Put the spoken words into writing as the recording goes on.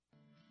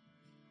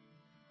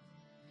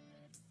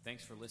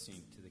Thanks for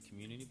listening to the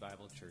Community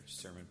Bible Church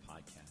Sermon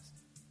Podcast.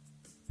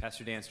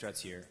 Pastor Dan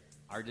Strutz here.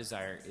 Our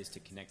desire is to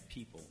connect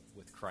people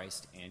with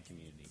Christ and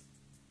community.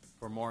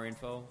 For more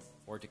info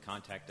or to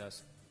contact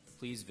us,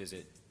 please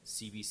visit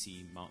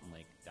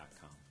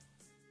cbcmountainlake.com.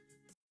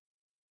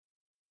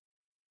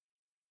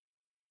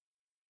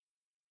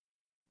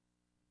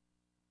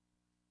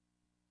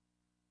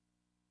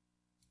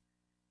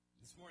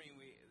 This morning,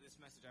 this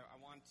message,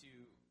 I want to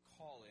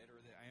call it,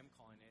 or that I am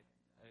calling it,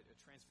 a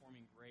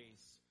transforming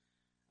grace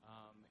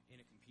in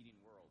a competing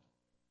world.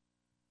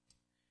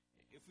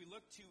 If we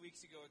look 2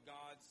 weeks ago at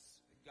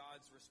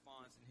God's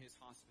response and His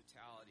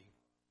hospitality,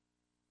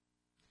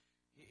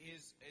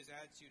 His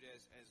attitude,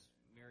 as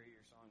Mary,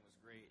 your song was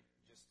great,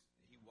 just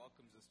He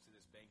welcomes us to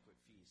this banquet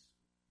feast.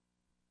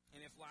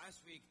 And if last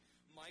week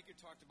Micah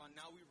talked about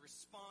now we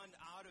respond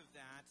out of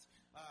that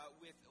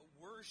with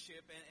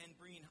worship and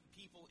bringing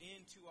people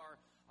into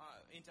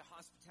into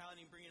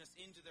hospitality and bringing us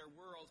into their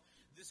world,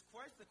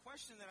 the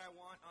question that I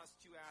want us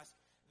to ask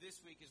this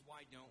week is,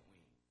 why don't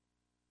we?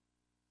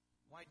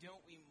 Why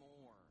don't we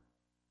more?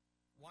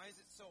 Why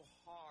is it so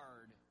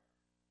hard?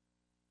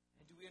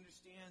 And do we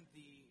understand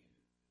the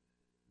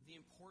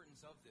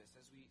importance of this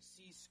as we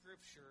see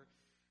Scripture,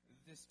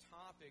 this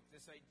topic,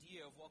 this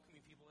idea of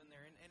welcoming people in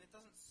there? And it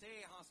doesn't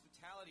say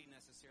hospitality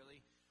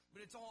necessarily,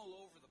 but it's all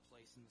over the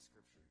place in the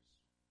Scriptures.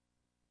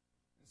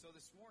 And so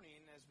this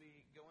morning, as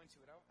we go into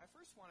it, I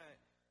first want to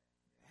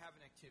have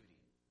an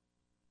activity.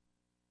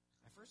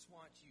 I first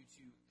want you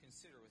to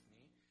consider with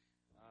me,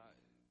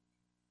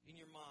 in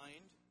your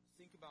mind,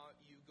 think about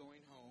you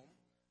going home.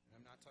 And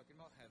I'm not talking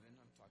about heaven.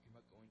 I'm talking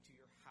about going to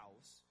your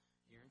house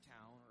here in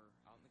town or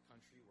out in the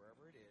country,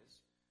 wherever it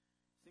is.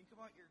 Think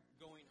about your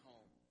going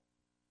home.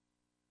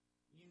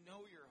 You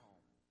know your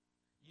home.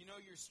 You know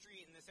your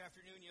street, and this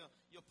afternoon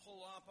you'll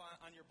pull up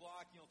on your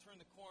block, and you'll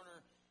turn the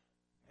corner.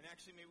 And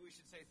actually, maybe we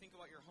should say, think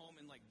about your home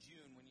in like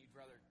June when you'd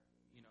rather,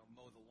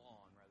 mow the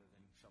lawn rather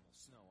than shovel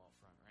snow out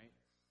front, right?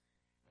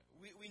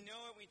 We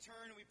know it, we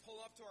turn, and we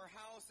pull up to our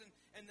house,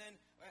 and then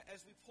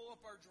as we pull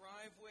up our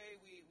driveway,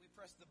 we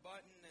press the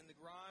button, and the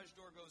garage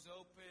door goes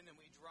open, and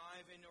we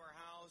drive into our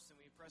house, and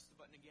we press the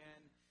button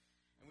again,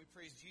 and we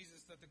praise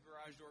Jesus that the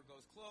garage door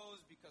goes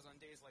closed, because on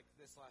days like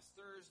this last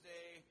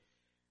Thursday,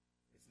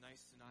 it's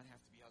nice to not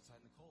have to be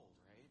outside in the cold,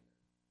 right?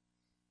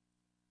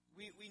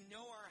 We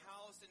know our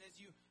house, and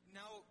as you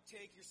now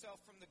take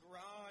yourself from the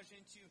garage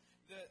into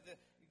the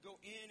go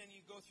in and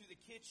you go through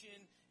the kitchen,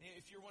 and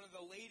if you're one of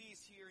the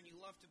ladies here and you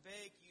love to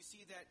bake, you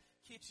see that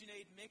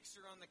KitchenAid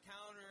mixer on the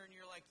counter, and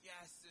you're like,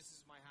 yes, this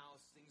is my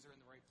house. Things are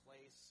in the right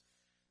place.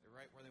 They're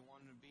right where they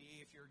want them to be.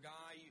 If you're a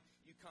guy,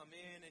 you come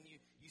in and you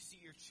see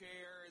your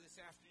chair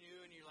this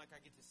afternoon, and you're like, I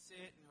get to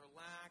sit and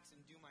relax and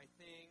do my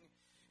thing.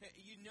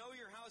 You know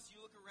your house. You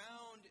look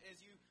around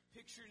as you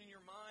picture it in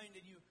your mind,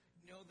 and you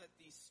know that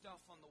the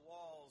stuff on the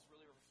walls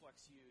really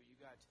reflects you. You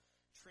got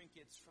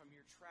trinkets from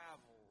your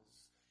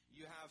travels.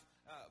 You have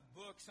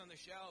books on the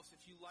shelves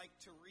if you like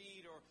to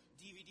read, or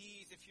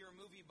DVDs if you're a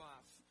movie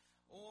buff.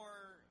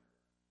 Or,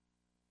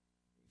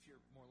 if you're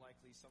more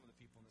likely some of the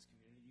people in this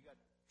community, you got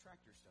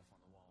tractor stuff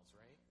on the walls,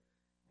 right?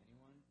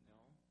 Anyone?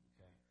 No?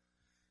 Okay.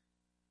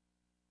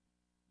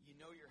 You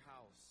know your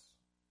house.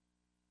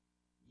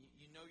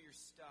 You know your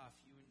stuff.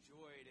 You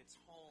enjoy it. It's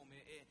home.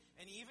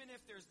 And even if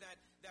there's that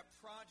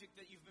project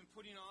that you've been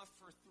putting off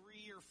for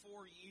 3 or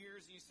 4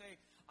 years, and you say,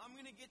 I'm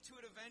going to get to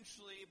it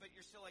eventually, but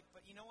you're still like,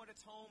 but you know what?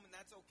 It's home, and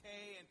that's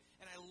okay,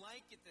 and I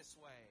like it this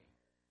way.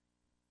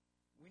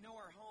 We know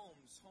our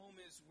homes. Home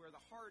is where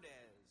the heart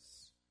is.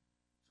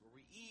 It's where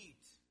we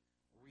eat,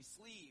 where we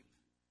sleep.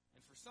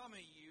 And for some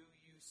of you,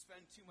 you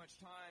spend too much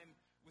time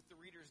with the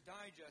Reader's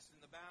Digest in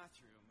the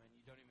bathroom, and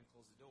you don't even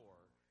close the door.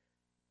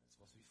 It's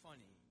supposed to be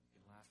funny.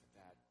 Laugh at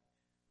that.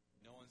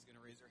 No one's going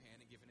to raise their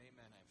hand and give an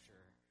amen, I'm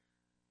sure.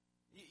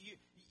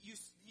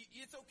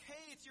 It's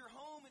okay. It's your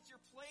home. It's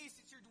your place.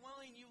 It's your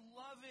dwelling. You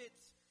love it.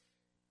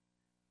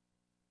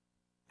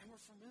 And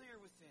we're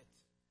familiar with it.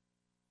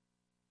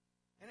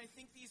 And I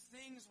think these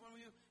things, when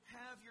we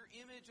have your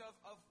image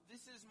of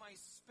this is my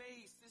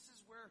space, this is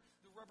where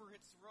the rubber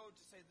hits the road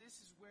to say this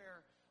is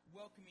where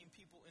welcoming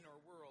people in our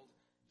world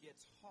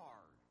gets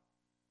hard.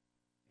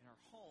 In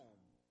our home,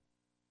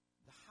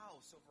 the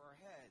house over our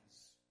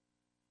heads.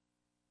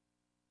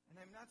 And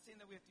I'm not saying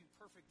that we have to be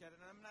perfect at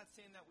it, and I'm not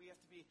saying that we have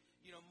to be,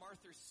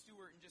 Martha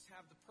Stewart and just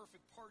have the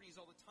perfect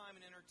parties all the time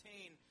and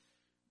entertain.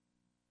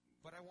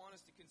 But I want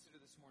us to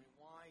consider this morning,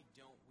 why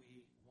don't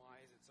we?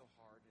 Why is it so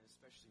hard, and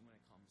especially when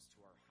it comes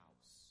to our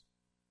house?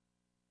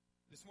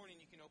 This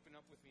morning you can open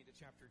up with me to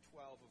chapter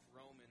 12 of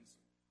Romans.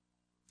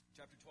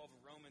 Chapter 12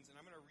 of Romans, and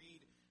I'm going to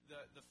read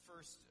the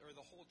first, or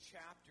the whole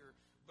chapter,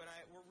 but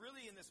we're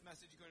really in this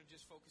message going to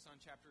just focus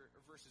on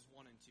verses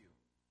 1 and 2.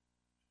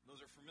 Those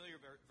are familiar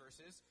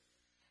verses.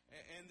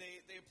 And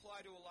they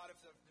apply to a lot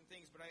of different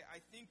things, but I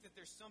think that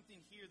there's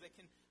something here that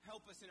can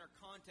help us in our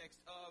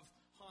context of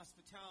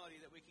hospitality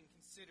that we can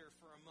consider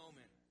for a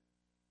moment.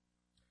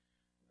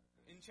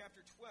 In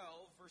chapter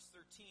 12, verse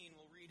 13,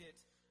 we'll read it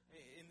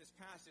in this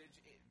passage,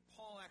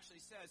 Paul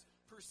actually says,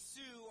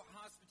 pursue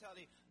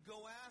hospitality,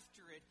 go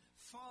after it,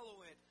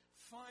 follow it,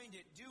 find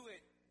it, do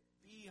it,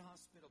 be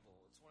hospitable.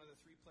 It's one of the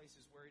three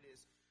places where it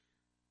is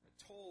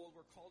told,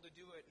 we're called to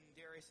do it, and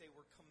dare I say,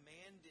 we're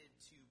commanded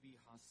to be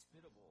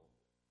hospitable.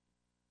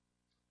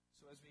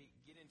 So as we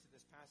get into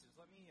this passage,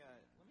 let me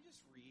just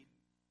read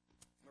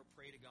or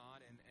pray to God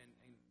and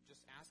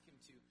just ask Him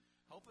to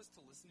help us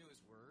to listen to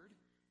His Word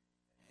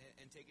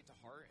and take it to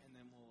heart, and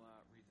then we'll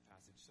read the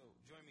passage. So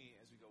join me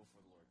as we go before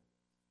the Lord.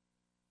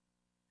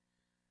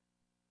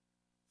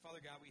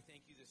 Father God, we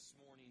thank you this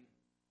morning.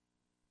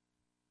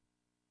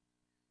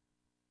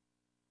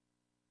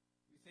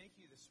 We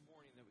thank you this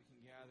morning that we can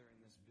gather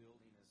in this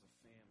building as a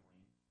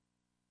family,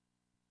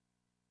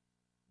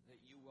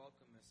 that you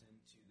welcome us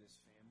into this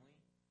family.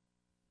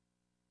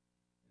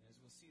 And as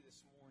we'll see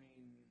this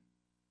morning,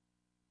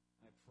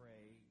 I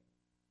pray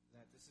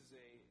that this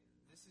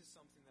is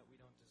something that we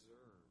don't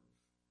deserve.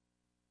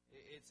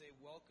 It's a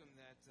welcome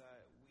that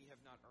we have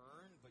not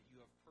earned, but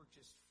you have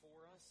purchased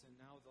for us, and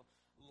now the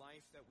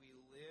life that we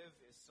live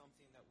is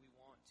something that we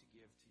want to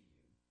give to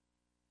you.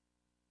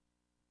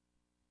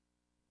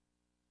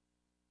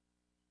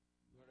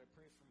 Lord, I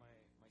pray for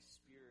my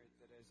spirit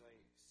that as I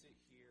sit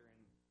here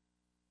and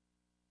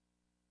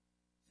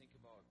think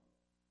about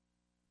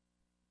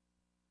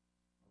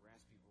a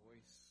raspy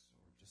voice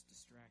or just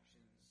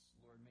distractions,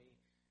 Lord, may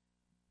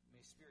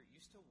Spirit, you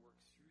still work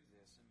through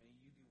this, and may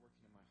you be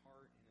working in my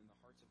heart and in the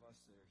hearts of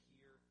us that are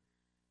here.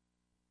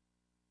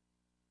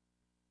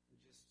 We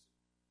just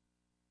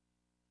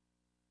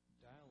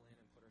dial in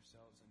and put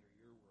ourselves under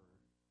your word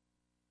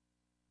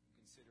and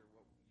consider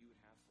what you would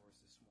have for us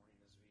this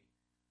morning as we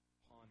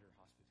ponder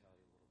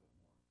hospitality a little bit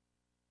more.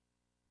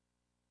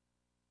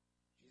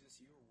 Jesus,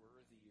 you are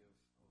worthy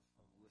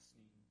of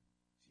listening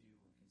to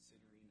and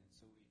considering, and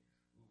so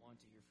we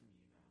want to hear from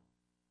you now.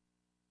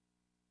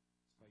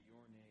 It's by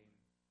your name,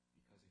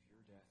 because of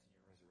your death and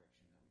your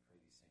resurrection, that we pray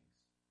these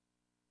things.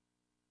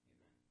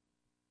 Amen.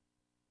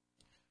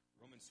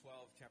 Romans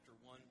 12, chapter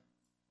 12,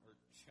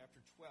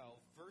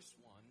 verse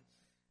 1,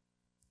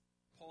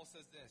 Paul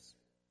says this: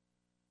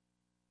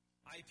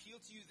 I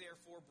appeal to you,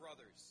 therefore,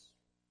 brothers,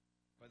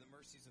 by the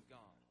mercies of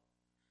God,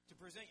 to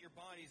present your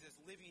bodies as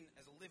a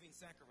living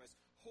sacrifice,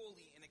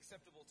 holy and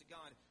acceptable to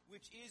God,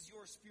 which is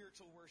your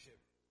spiritual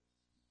worship.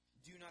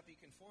 Do not be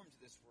conformed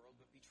to this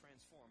world, but be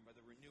transformed by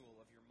the renewal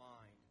of your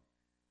mind,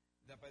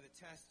 that by the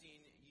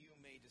testing you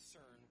may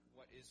discern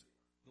what is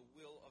the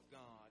will of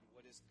God,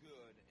 what is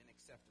good and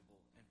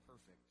acceptable and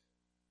perfect.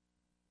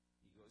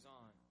 He goes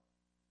on.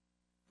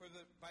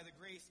 By the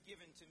grace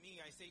given to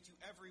me, I say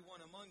to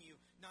everyone among you,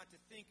 not to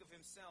think of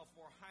himself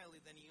more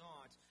highly than he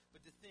ought,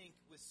 but to think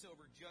with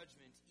sober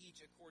judgment,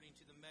 each according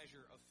to the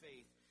measure of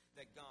faith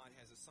that God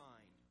has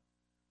assigned.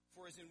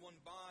 For as in one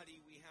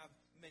body we have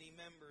many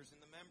members, and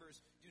the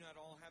members do not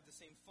all have the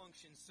same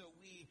function, so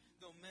we,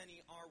 though many,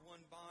 are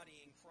one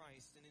body in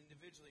Christ, and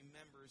individually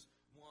members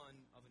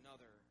one of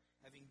another.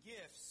 Having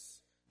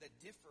gifts that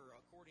differ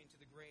according to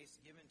the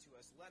grace given to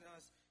us, let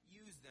us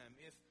use them.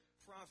 If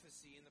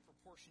prophecy, in the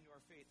proportion to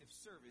our faith; if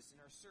service, in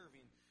our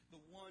serving;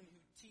 the one who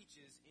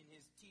teaches, in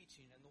his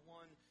teaching; and the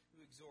one who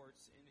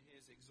exhorts, in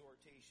his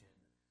exhortation;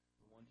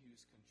 the one who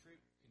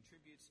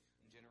contributes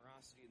in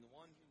generosity; and the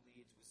one who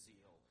leads with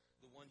zeal;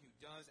 the one who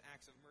does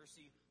acts of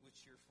mercy with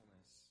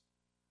cheerfulness.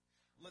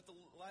 Let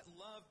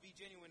love be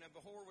genuine.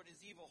 Abhor what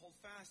is evil. Hold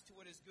fast to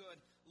what is good.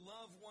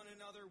 Love one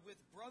another with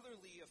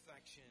brotherly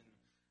affection.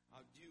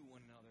 Outdo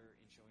one another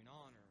in showing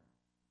honor.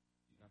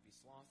 Do not be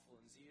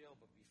slothful in zeal,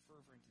 but be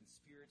fervent in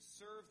spirit.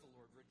 Serve the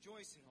Lord.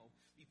 Rejoice in hope.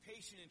 Be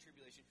patient in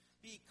tribulation.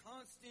 Be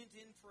constant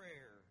in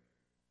prayer.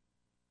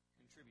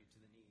 Contribute to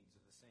the needs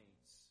of the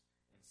saints,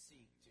 and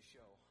seek to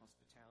show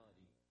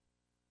hospitality.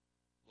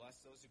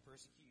 Bless those who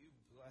persecute you.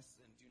 Bless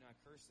and do not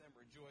curse them.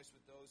 Rejoice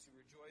with those who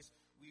rejoice.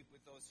 Weep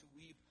with those who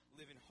weep.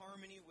 Live in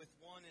harmony with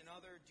one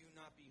another. Do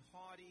not be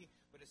haughty,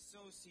 but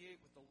associate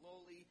with the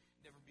lowly.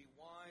 Never be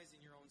wise in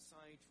your own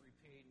sight.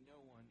 Repay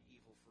no one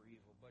evil for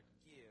evil, but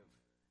give,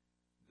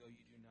 though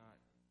you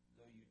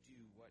do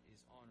what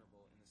is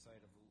honorable in the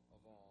sight of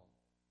all.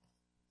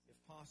 If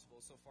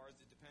possible, so far as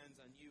it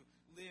depends on you,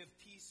 live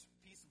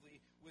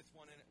peaceably with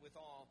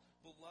all.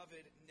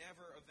 Beloved,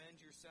 never avenge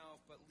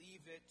yourself, but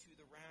leave it to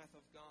the wrath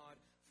of God,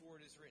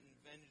 for it is written,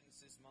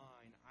 vengeance is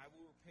mine, I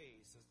will repay,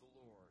 says the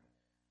Lord.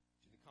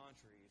 To the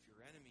contrary, if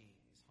your enemy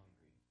is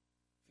hungry,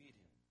 feed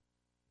him.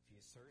 If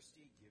he is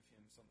thirsty, give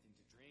him something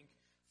to drink,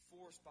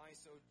 for by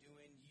so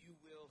doing you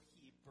will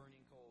heap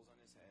burning coals on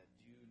his head.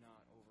 Do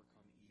not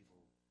overcome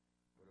evil,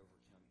 but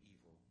overcome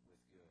evil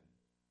with good.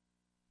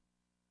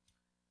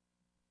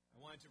 I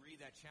wanted to read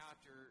that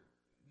chapter,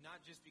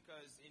 not just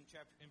because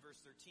in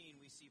verse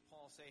 13 we see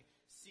Paul say,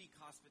 seek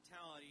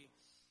hospitality,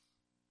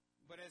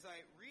 but as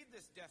I read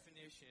this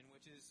definition,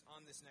 which is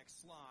on this next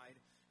slide,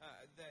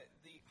 that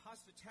the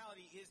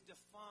hospitality is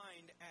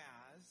defined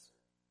as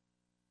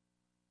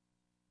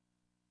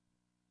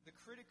the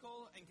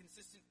critical and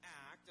consistent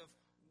act of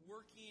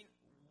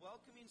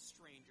welcoming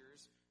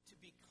strangers to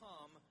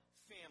become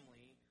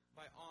family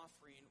by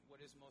offering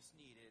what is most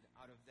needed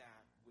out of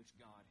that which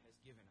God has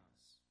given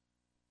us.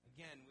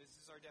 Again, this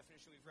is our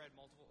definition we've read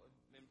multiple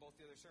in both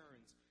the other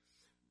sermons.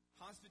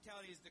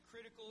 Hospitality is the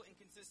critical and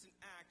consistent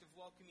act of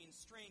welcoming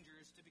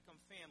strangers to become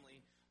family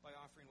by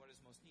offering what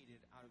is most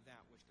needed out of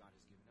that which God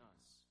has given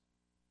us.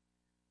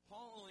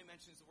 Paul only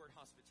mentions the word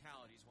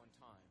hospitality one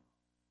time.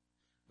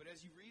 But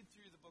as you read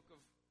through the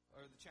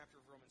chapter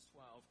of Romans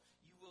 12,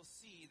 you will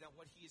see that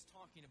what he is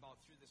talking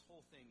about through this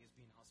whole thing is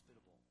being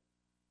hospitable.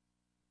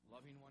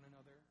 Loving one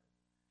another,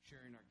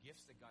 sharing our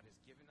gifts that God has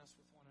given us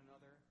with one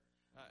another,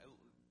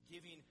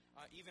 giving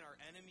even our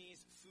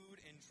enemies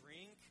food and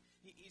drink.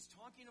 He's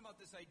talking about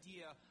this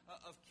idea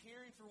of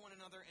caring for one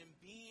another and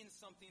being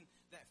something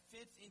that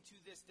fits into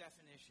this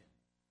definition.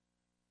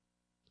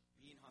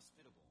 Being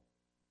hospitable.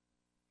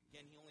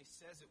 Again, he only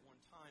says it one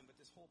time, but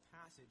this whole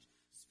passage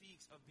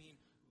speaks of being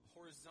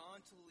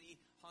horizontally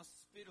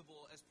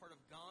hospitable as part of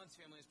God's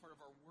family, as part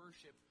of our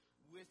worship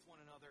with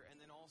one another,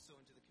 and then also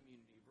into the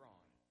community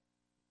abroad.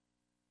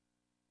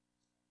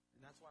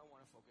 And that's why I want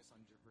to focus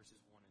on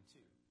verses 1 and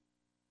 2.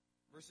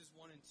 Verses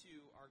 1 and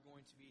 2 are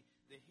going to be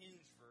the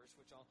hinge verse,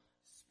 which I'll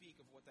speak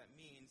of what that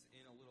means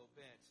in a little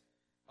bit,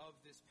 of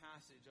this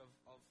passage of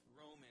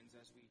Romans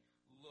as we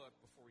look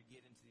before we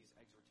get into these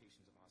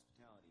exhortations of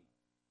hospitality.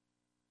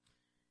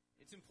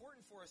 It's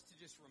important for us to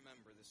just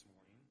remember this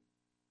morning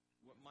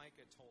what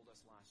Micah told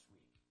us last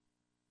week.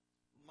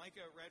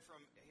 Micah read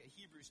from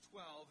Hebrews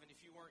 12, and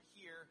if you weren't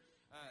here,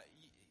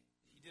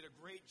 he did a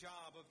great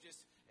job of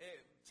just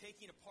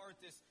taking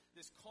apart this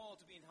call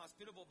to being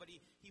hospitable, but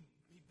he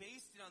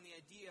based it on the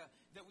idea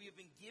that we have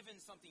been given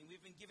something.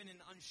 We've been given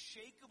an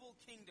unshakable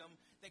kingdom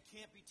that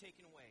can't be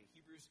taken away.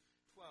 Hebrews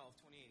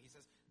 12:28. He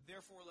says,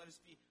 "Therefore let us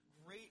be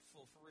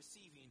grateful for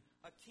receiving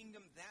a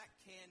kingdom that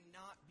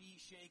cannot be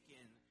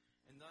shaken,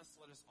 and thus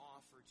let us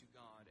offer to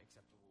God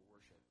acceptable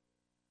worship."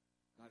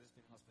 God has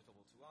been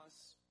hospitable to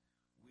us.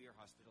 We are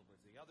hospitable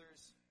to the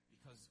others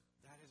because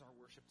that is our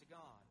worship to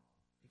God.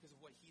 Because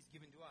of what he's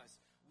given to us.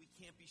 We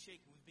can't be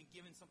shaken. We've been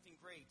given something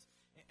great.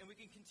 And we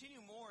can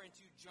continue more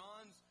into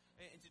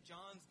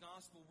John's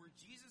gospel, where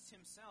Jesus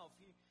himself,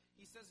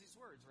 he says these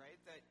words,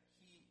 right? That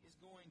he is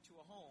going to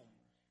a home.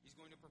 He's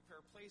going to prepare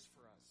a place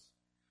for us.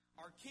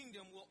 Our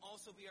kingdom will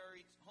also be our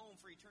home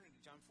for eternity.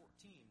 John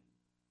 14.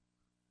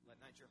 Let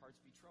not your hearts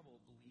be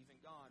troubled. Believe in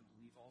God.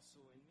 Believe also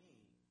in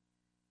me.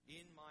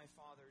 In my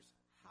Father's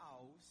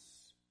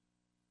house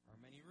are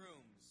many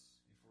rooms.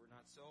 If it were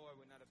not so, I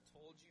would not have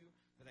told you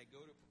that I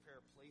go to prepare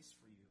a place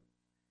for you.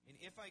 And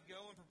if I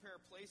go and prepare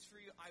a place for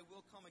you, I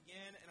will come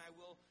again, and I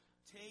will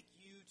take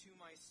you to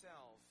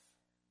myself,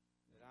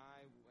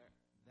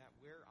 that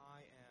where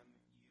I am,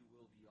 you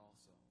will be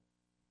also.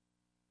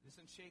 This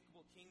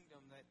unshakable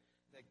kingdom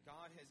that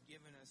God has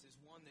given us is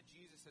one that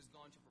Jesus has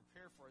gone to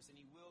prepare for us, and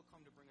he will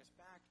come to bring us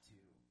back to.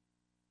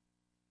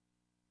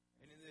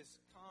 And in this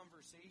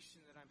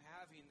conversation that I'm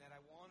having, that I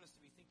want us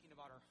to be thinking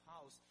about our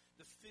house,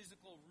 the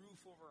physical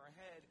roof over our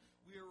head,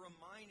 we are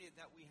reminded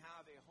that we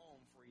have a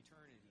home for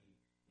eternity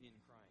in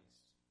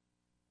Christ.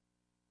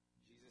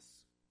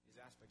 Jesus is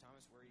asked by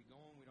Thomas, "Where are you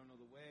going? We don't know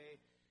the way."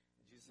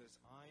 And Jesus says,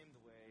 "I am the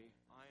way,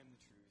 I am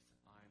the truth,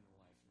 I am the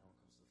life. No one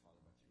comes to the Father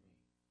but through me."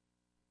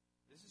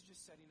 This is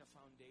just setting a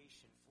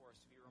foundation for us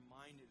to be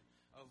reminded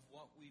of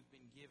what we've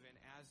been given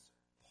as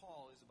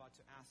Paul is about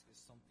to ask us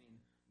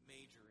something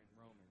major in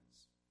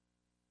Romans.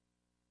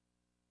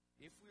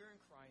 If we are in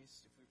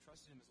Christ, if we've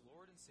trusted him as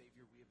Lord and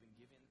Savior, we have been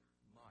given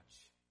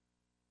much.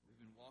 We've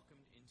been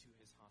welcomed into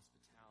his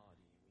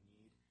hospitality. We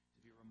need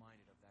to be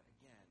reminded of that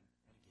again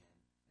and again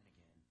and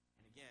again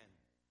and again.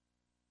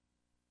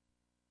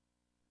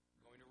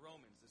 Going to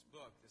Romans, this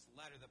book, this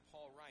letter that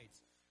Paul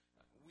writes,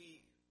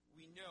 we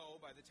know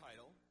by the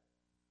title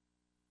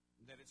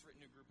that it's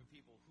written to a group of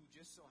people who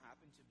just so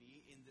happen to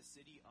be in the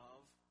city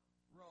of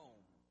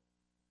Rome.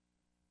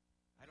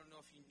 I don't know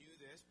if you knew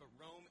this, but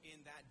Rome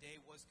in that day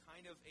was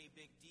kind of a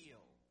big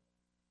deal.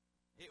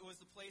 It was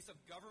the place of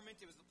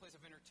government. It was the place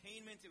of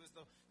entertainment. It was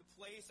the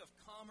place of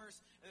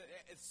commerce.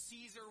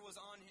 Caesar was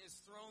on his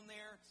throne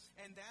there.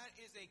 And that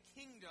is a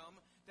kingdom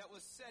that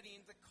was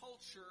setting the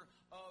culture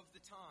of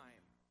the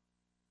time.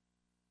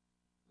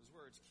 Those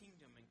words,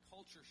 kingdom and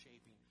culture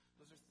shaping,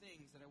 those are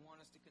things that I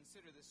want us to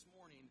consider this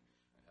morning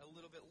a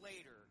little bit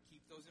later.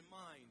 Keep those in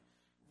mind.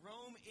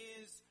 Rome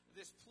is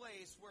this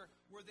place where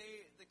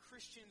the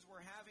Christians were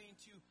having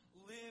to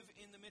live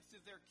in the midst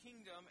of their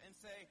kingdom and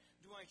say,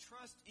 do I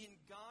trust in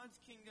God's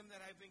kingdom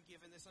that I've been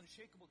given, this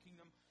unshakable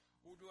kingdom,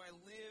 or do I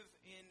live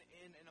in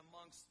and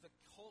amongst the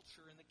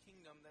culture and the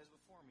kingdom that is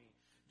before me?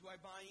 Do I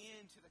buy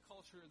into the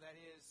culture that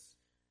is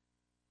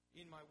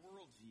in my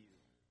worldview?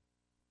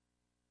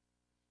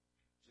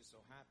 It just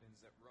so happens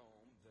that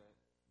Rome, the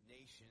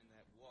nation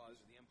that was,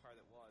 or the empire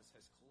that was,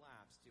 has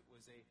collapsed. It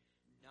was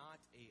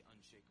not a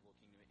unshakable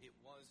kingdom. It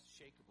was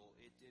shakeable.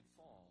 It did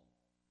fall.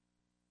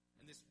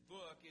 And this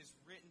book is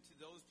written to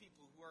those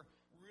people who are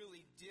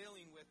really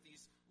dealing with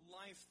these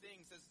life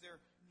things as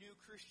they're new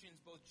Christians,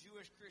 both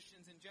Jewish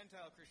Christians and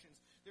Gentile Christians.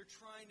 They're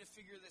trying to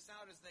figure this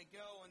out as they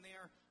go, and they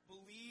are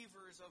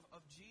believers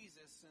of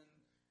Jesus. And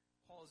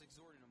Paul is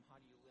exhorting them, how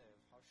do you live?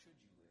 How should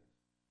you live?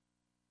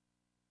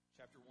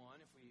 Chapter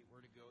 1, if we were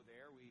to go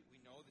there, we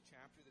know the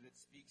chapter that it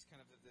speaks kind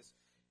of this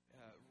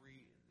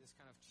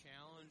kind of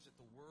challenge that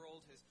the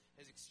world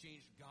has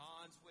exchanged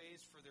God's ways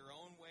for their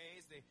own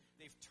ways.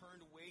 They've turned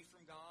away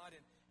from God,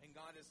 and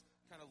God has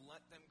kind of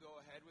let them go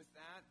ahead with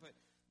that.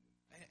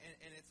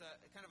 And it's a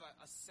kind of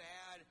a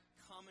sad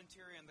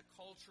commentary on the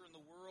culture and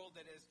the world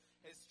that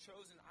has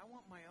chosen, I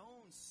want my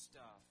own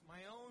stuff, my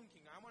own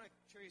kingdom. I want to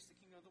chase the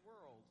kingdom of the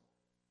world.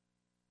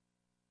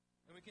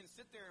 And we can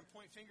sit there and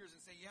point fingers and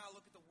say, yeah,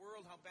 look at the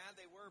world, how bad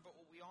they were. But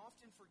what we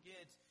often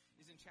forget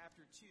is in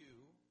chapter 2,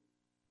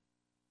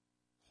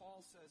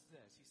 Paul says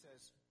this. He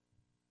says,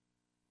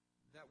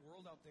 that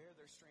world out there,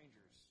 they're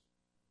strangers.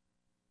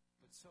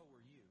 But so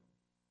were you.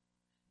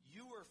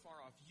 You were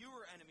far off. You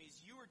were enemies.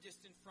 You were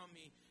distant from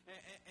me.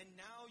 And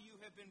now you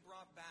have been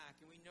brought back.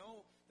 And we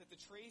know that the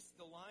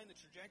line,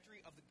 the trajectory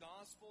of the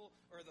gospel,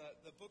 or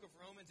the book of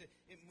Romans,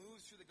 it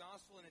moves through the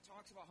gospel, and it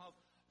talks about how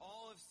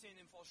all have sinned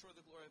and fall short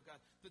of the glory of God.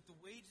 But the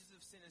wages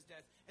of sin is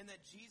death. And that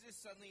Jesus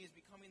suddenly is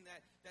becoming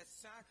that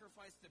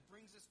sacrifice that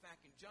brings us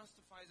back and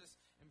justifies us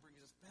and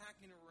brings us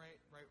back into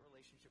right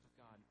relationship with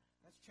God.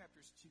 That's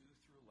chapters 2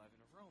 through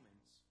 11 of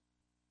Romans.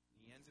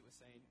 He ends it with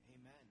saying,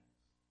 amen.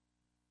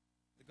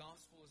 The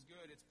gospel is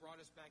good. It's brought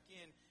us back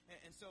in.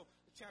 And so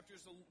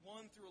chapters 1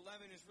 through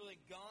 11 is really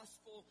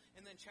gospel.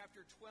 And then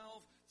chapter 12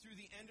 through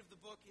the end of the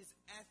book is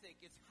ethic.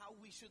 It's how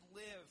we should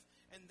live.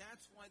 And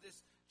that's why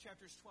this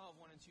chapters 12,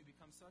 1 and 2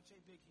 become such a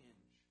big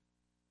hinge.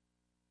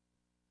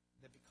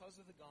 That because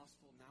of the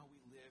gospel, now we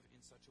live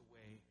in such a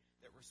way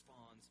that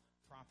responds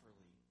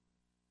properly.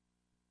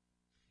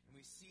 And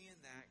we see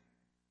in that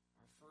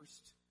our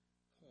first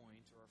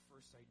point, or our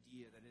first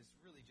idea, that is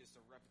really just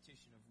a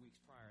repetition of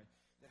weeks prior,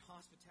 that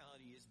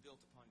hospitality is built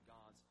upon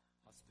God's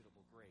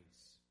hospitable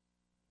grace.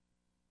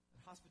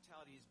 That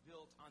hospitality is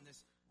built on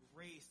this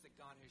grace that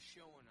God has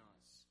shown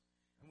us.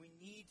 And we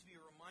need to be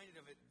reminded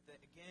of it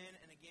again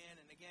and again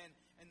and again.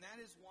 And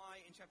that is why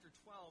in chapter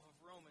 12 of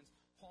Romans,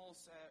 Paul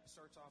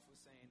starts off with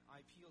saying,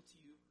 I appeal to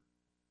you,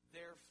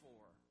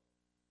 therefore,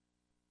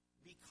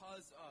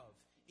 because of,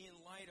 in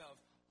light of,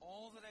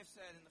 all that I've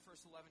said in the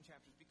first 11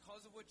 chapters,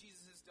 because of what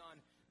Jesus has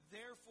done,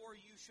 therefore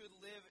you should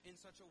live in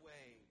such a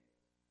way.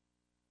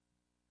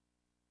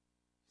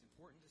 It's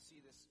important to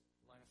see this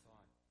line of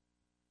thought.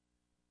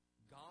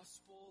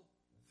 Gospel,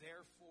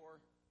 therefore,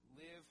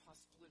 live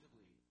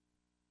hospitably.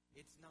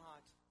 It's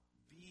not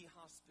be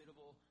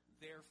hospitable,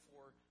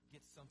 therefore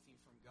get something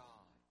from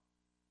God.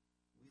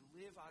 We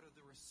live out of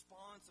the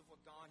response of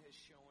what God has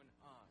shown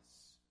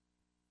us.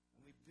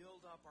 And we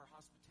build up our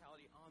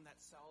hospitality on that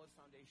solid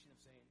foundation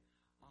of saying,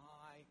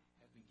 I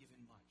have been given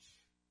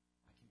much.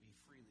 I can be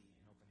freely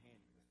and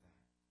open-handed with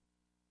that.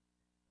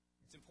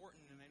 It's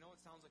important, and I know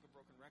it sounds like a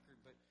broken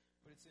record, but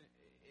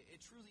it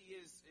truly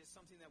is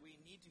something that we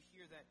need to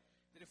hear, that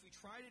if we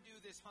try to do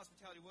this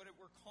hospitality, what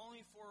we're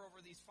calling for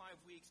over these 5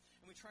 weeks,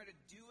 and we try to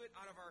do it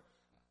out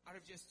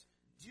of just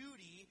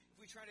duty, if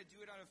we try to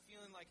do it out of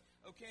feeling like,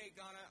 okay,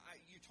 God,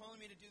 you're telling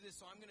me to do this,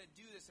 so I'm going to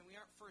do this, and we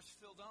aren't first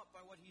filled up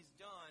by what He's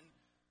done,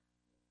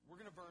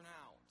 we're going to burn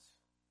out.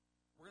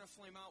 We're going to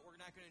flame out.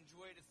 We're not going to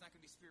enjoy it. It's not going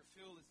to be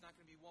Spirit-filled. It's not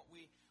going to be what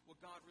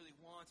God really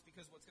wants,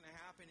 because what's going to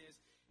happen is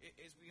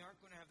we aren't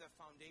going to have that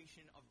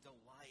foundation of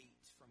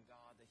delight from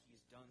God that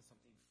He's done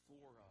something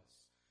for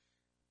us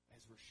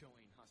as we're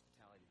showing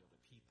hospitality to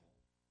other people.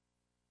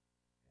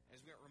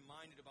 As we are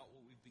reminded about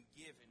what we've been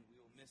given, we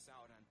will miss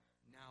out on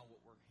now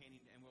what we're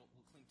handing, and we'll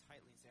cling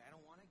tightly and say, I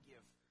don't want to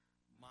give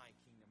my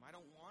kingdom. I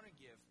don't want to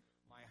give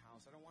my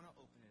house. I don't want to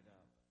open it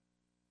up.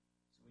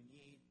 So we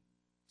need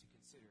to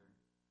consider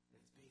that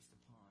it's based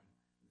upon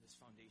this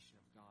foundation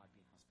of God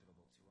being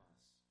hospitable to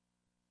us.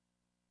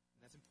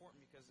 And that's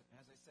important because,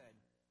 as I said,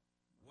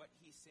 what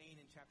he's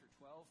saying in chapter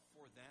 12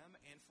 for them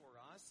and for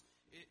us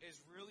is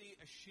really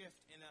a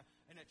shift in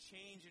a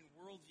change in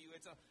worldview.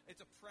 It's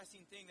a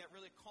pressing thing that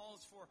really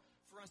calls for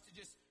us to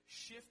just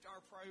shift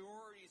our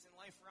priorities in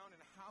life around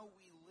and how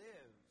we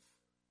live.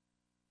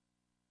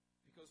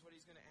 Because what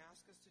he's going to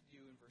ask us to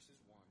do in verses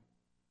 1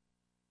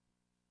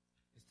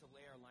 is to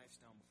lay our lives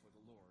down before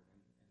the Lord.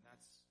 And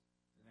that's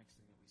the next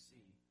thing that we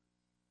see.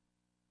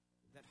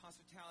 That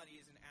hospitality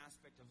is an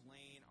aspect of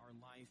laying our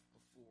life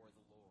before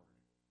the Lord.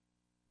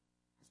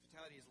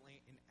 Hospitality is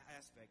an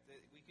aspect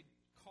that we could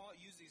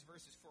use these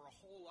verses for a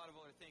whole lot of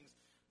other things,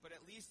 but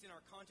at least in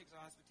our context of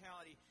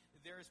hospitality,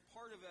 there is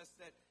part of us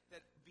that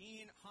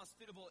being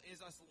hospitable is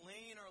us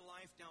laying our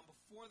life down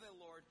before the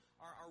Lord,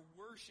 our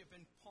worship,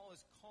 and Paul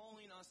is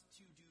calling us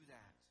to do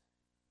that.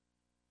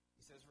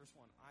 He says, verse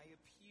 1, I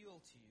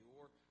appeal to you,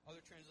 or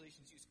other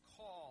translations use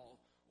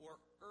call,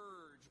 or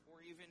urge,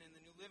 or even in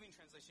the New Living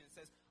Translation it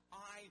says,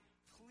 I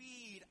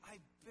plead, I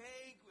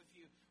beg with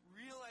you,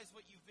 realize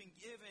what you've been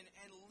given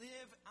and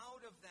live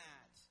out of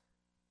that.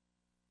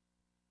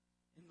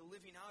 And the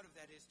living out of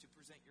that is to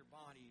present your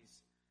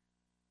bodies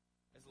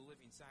as a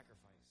living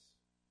sacrifice.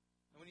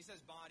 And when he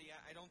says body,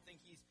 I don't think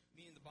he's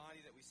meaning the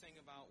body that we sang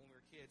about when we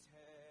were kids,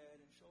 head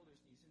and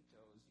shoulders, knees and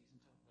toes.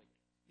 Like,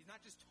 he's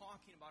not just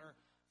talking about our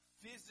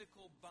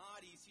physical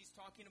bodies. He's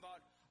talking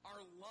about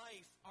our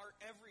life, our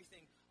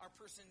everything, our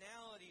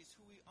personalities,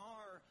 who we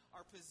are,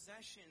 our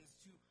possessions,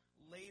 to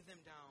lay them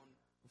down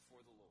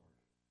before the Lord.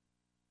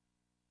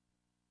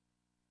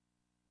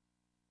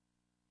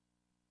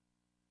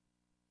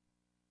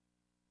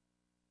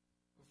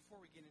 But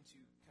before we get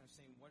into kind of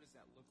saying what does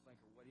that look like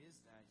or what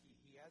is that,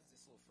 he adds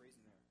this little phrase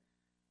in there.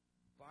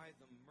 By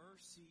the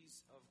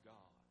mercies of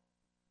God.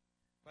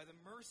 By the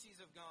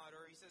mercies of God,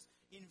 or he says,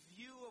 in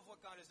view of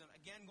what God has done.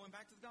 Again, going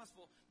back to the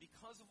gospel,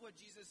 because of what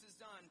Jesus has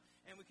done,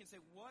 and we can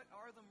say, what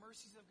are the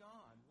mercies of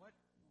God? What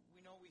we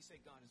know we say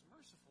God is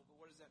merciful, but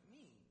what does that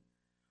mean?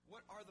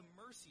 What are the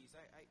mercies?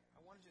 I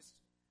want to just,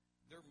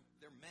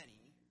 they're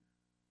many,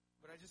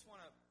 but I just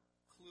want to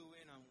clue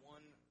in on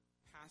one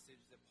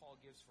passage that Paul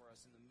gives for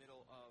us in the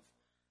middle of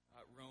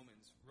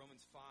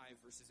Romans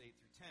 5, verses 8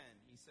 through 10.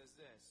 He says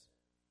this,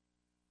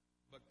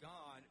 but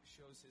God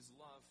shows his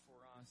love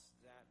for us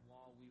that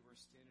while we were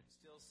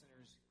still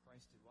sinners,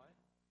 Christ did what?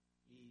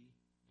 He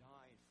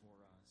died for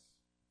us.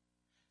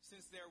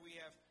 Since there we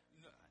have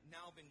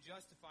now been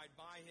justified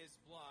by his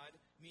blood,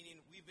 meaning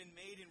we've been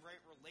made in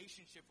right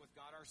relationship with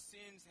God. Our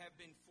sins have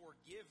been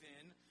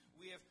forgiven.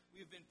 We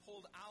have been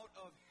pulled out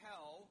of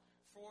hell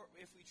for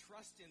if we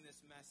trust in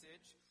this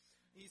message.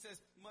 He says,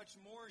 much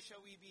more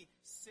shall we be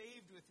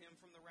saved with him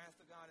from the wrath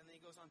of God. And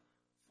then he goes on,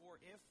 for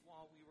if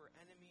while we were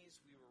enemies,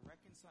 we were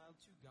reconciled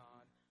to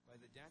God by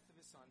the death of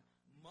his Son,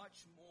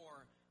 much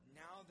more,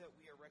 now that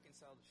we are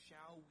reconciled,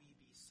 shall we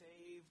be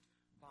saved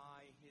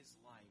by his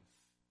life.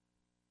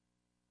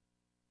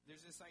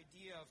 There's this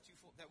idea of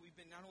twofold, that we've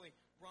been not only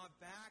brought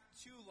back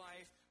to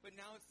life, but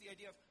now it's the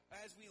idea of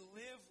as we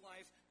live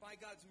life by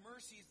God's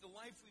mercies, the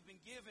life we've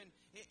been given,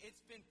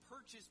 it's been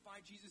purchased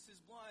by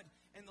Jesus' blood,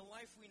 and the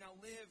life we now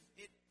live,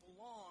 it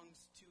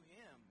belongs to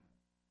him.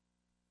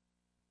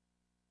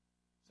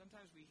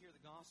 Sometimes we hear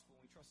the gospel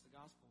and we trust the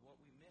gospel, but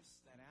we miss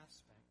that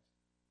aspect.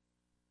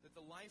 That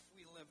the life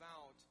we live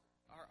out,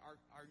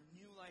 our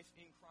new life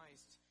in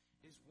Christ,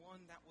 is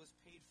one that was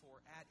paid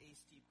for at a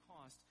steep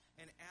cost.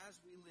 And as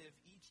we live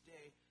each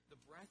day, the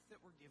breath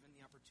that we're given,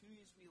 the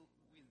opportunities we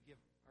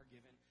are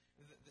given,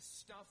 the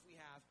stuff we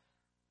have,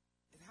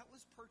 that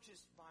was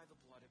purchased by the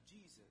blood of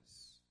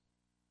Jesus.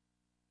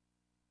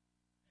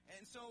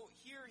 And so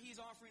here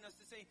he's offering us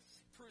to say,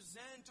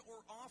 present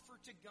or offer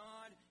to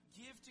God,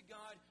 give to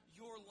God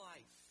your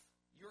life,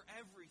 your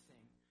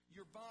everything,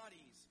 your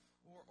bodies,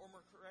 or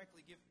more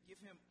correctly,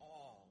 give him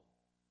all.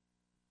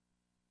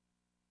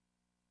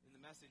 In the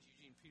Message,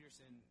 Eugene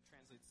Peterson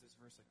translates this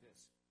verse like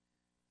this.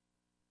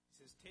 He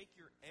says, take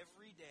your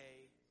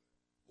everyday,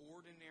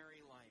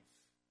 ordinary life.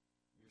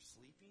 You're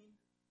sleeping,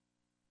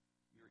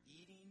 you're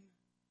eating,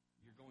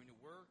 you're going to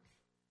work,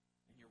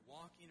 and you're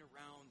walking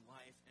around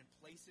life, and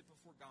place it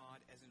before God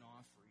as an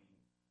offering.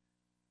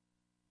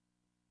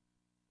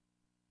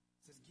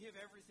 It says, give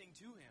everything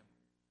to him.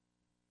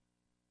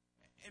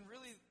 And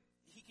really,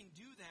 he can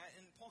do that,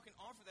 and Paul can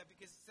offer that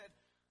because it said,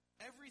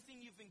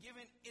 everything you've been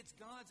given, it's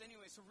God's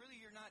anyway. So really,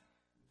 you're not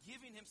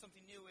giving him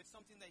something new. It's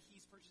something that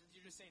he's purchased.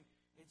 You're just saying,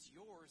 it's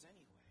yours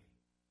anyway.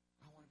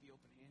 I want to be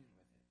open-handed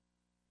with it.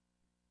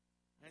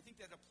 And I think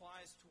that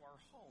applies to our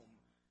home.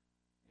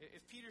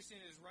 If Peterson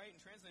is right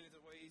in translating it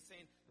that way, he's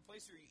saying the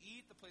place where you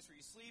eat, the place where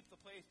you sleep, the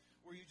place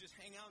where you just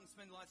hang out and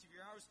spend lots of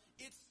your hours,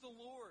 it's the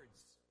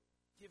Lord's.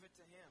 Give it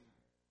to him.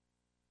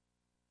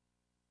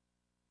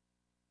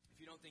 If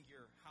you don't think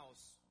your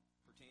house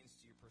pertains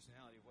to your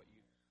personality, what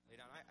you lay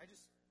down, I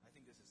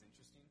think this is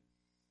interesting.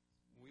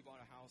 We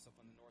bought a house up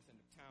on the north end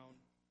of town,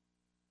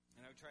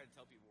 and I would try to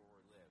tell people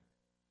where we lived.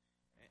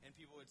 And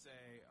people would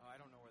say, oh, I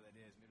don't know where that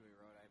is, Midway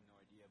Road, I have no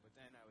idea. But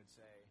then I would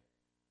say,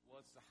 well,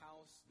 it's the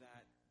house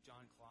that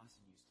John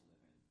Clausen used to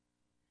live in.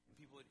 And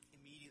people would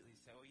immediately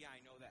say, oh, yeah,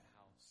 I know that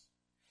house.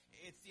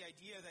 It's the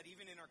idea that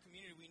even in our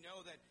community, we know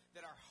that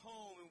our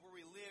home and where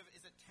we live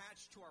is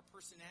attached to our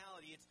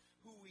personality. It's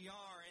who we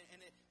are, and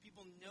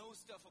people know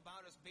stuff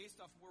about us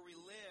based off where we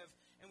live.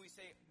 And we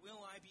say,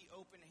 will I be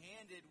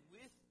open-handed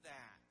with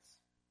that?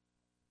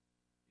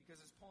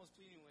 Because as Paul is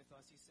pleading with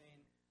us, he's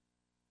saying,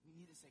 we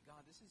need to say,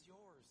 God, this is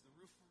yours. The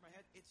roof over my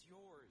head, it's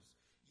yours.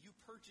 You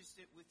purchased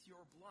it with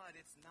your blood.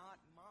 It's not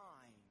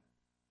mine.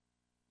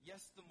 Yes,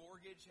 the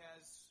mortgage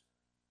has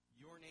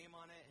your name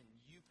on it, and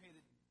you pay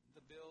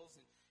the bills,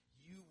 and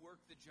you work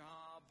the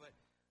job, but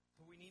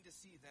we need to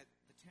see that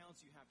the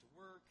talents you have to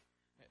work,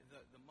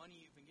 the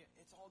money you've been getting,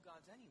 it's all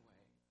God's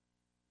anyway.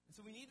 And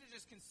so we need to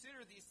just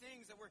consider these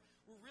things that we're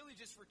really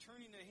just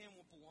returning to him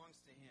what belongs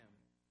to him.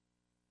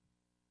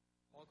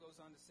 Paul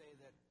goes on to say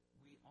that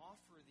we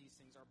offer these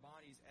things, our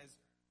bodies, as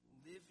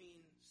living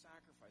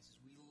sacrifices.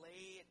 We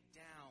lay it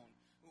down.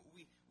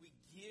 We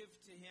give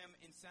to him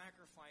in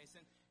sacrifice.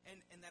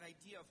 And that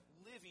idea of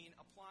living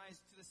applies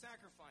to the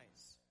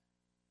sacrifice.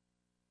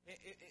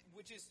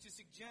 Which is to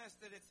suggest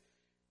that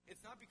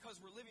it's not because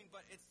we're living,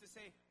 but it's to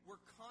say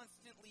we're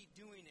constantly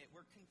doing it.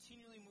 We're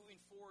continually moving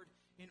forward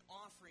in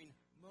offering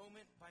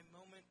moment by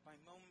moment by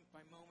moment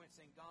by moment,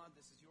 saying, God,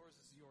 this is yours,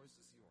 this is yours,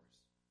 this is yours.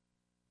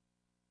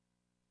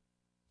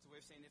 It's a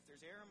way of saying if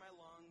there's air in my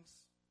lungs,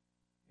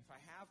 If I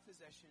have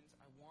possessions,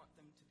 I want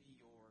them to be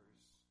yours.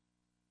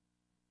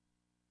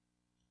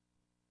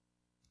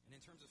 And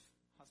in terms of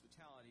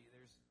hospitality,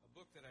 there's a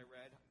book that I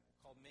read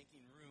called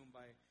Making Room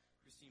by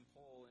Christine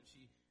Pohl, and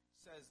she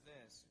says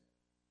this.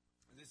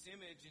 This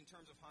image in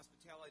terms of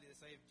hospitality,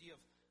 this idea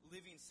of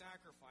living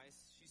sacrifice,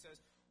 she says,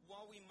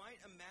 while we might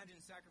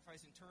imagine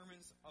sacrifice in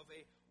terms of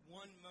a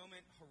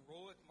one-moment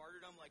heroic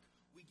martyrdom, like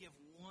we give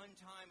one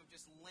time of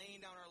just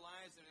laying down our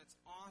lives and it's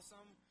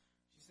awesome,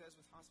 she says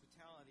with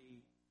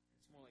hospitality,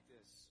 it's more like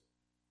this.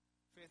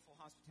 Faithful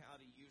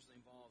hospitality usually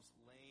involves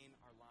laying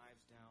our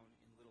lives down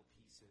in little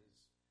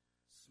pieces,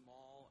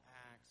 small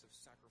acts of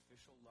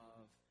sacrificial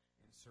love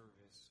and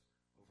service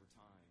over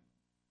time.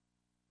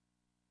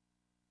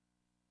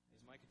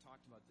 As Micah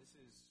talked about, this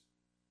is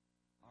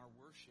our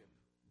worship,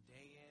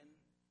 day in,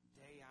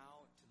 day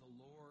out to the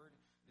Lord.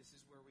 This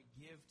is where we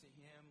give to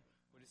Him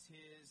what is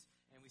His,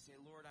 and we say,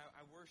 Lord,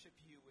 I worship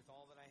You with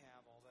all that I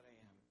have, all that I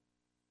am.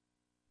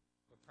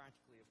 But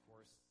practically, of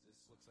course, this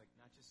looks like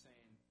not just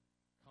saying,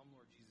 come,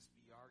 Lord Jesus,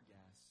 be our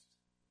guest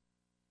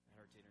at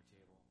our dinner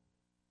table.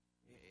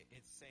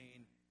 It's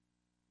saying,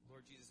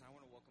 Lord Jesus, I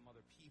want to welcome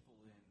other people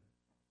in.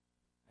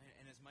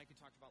 And as Micah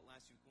talked about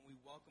last week, when we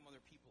welcome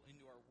other people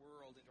into our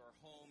world, into our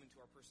home, into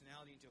our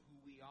personality, into who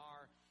we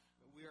are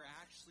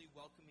actually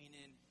welcoming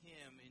in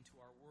Him into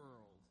our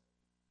world.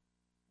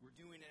 We're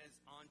doing it as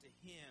onto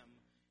Him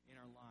in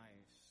our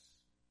lives.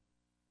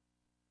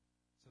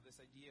 So this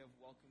idea of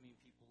welcoming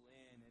people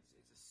in,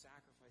 it's a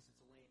sacrifice,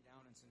 it's a laying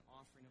down, it's an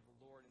offering of the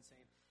Lord and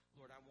saying,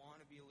 Lord, I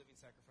want to be a living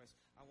sacrifice.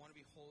 I want to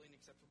be holy and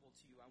acceptable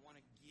to You. I want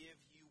to give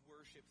You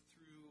worship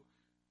through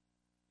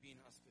being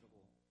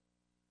hospitable.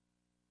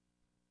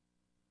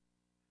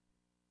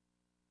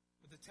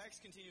 But the text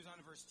continues on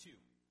in verse 2.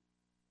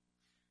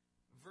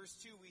 Verse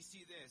 2, we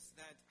see this,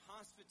 that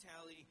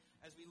hospitality,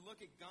 as we look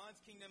at God's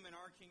kingdom and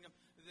our kingdom,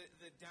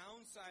 the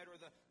downside or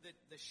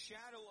the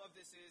shadow of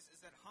this is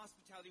that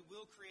hospitality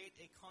will create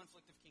a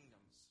conflict of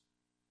kingdoms.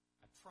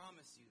 I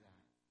promise you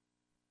that.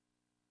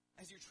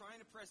 As you're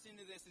trying to press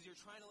into this, as you're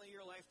trying to lay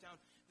your life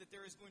down, that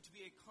there is going to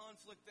be a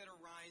conflict that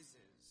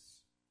arises.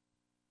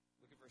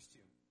 Look at verse 2.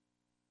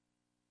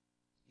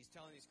 He's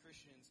telling these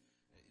Christians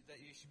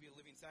that you should be a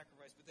living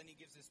sacrifice, but then he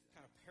gives this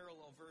kind of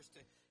parallel verse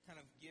to kind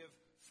of give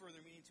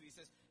further meaning to it. He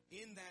says,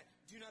 in that,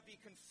 do not be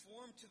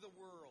conformed to the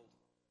world,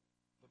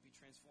 but be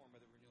transformed by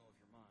the renewal of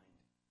your mind,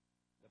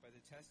 that by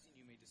the testing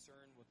you may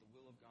discern what the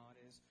will of God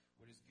is,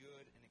 what is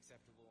good and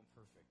acceptable and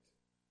perfect.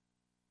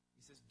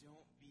 He says,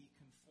 don't be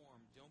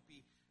conformed. Don't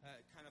be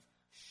kind of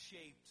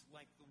shaped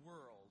like the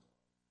world.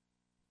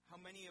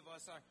 How many of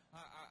us are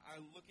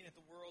looking at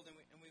the world and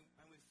we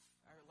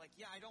are like,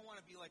 yeah, I don't want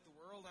to be like the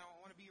world. I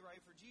want to be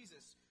right for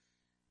Jesus.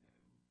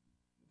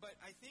 But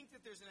I think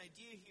that there's an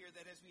idea here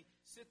that as we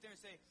sit there and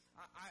say,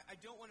 I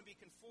don't want to be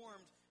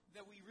conformed,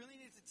 that we really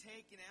need to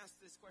take and ask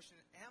this question,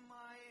 am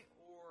I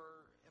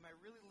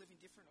really living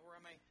different, or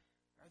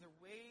are there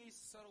ways,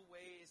 subtle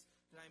ways,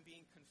 that I'm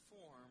being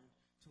conformed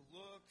to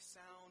look,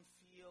 sound,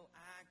 feel,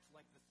 act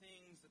like the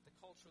things that the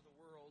culture of the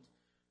world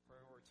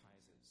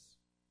prioritizes?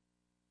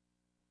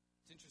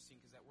 It's interesting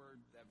because that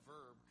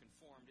verb,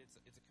 conformed, it's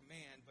a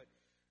command, but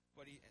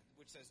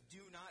which says,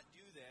 do not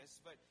do this.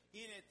 But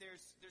in it,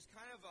 there's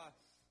kind of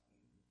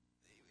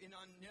an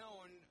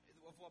unknown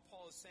of what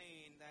Paul is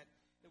saying, that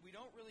we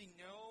don't really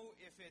know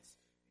if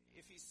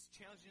he's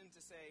challenging them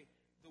to say,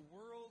 the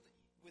world,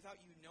 without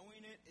you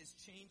knowing it, is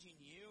changing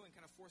you and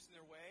kind of forcing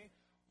their way,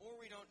 or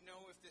we don't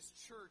know if this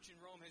church in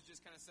Rome has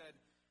just kind of said,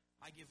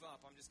 I give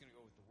up, I'm just going to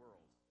go with the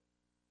world.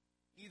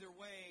 Either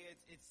way,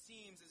 it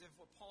seems as if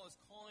what Paul is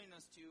calling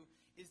us to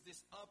is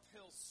this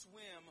uphill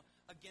swim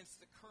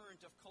against the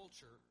current of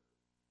culture,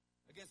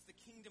 against the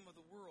kingdom of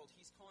the world.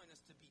 He's calling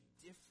us to be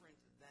different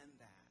than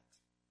that,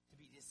 to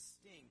be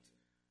distinct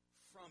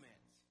from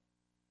it.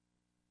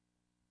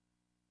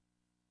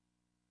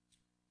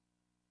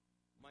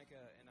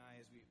 Micah and I,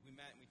 as we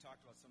met and we talked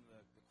about some of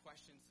the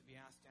questions to be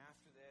asked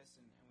after this,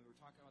 and we were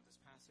talking about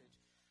this passage,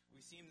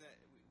 we seem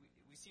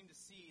to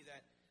see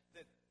that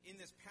in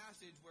this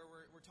passage where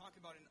we're talking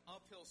about an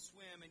uphill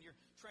swim and you're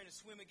trying to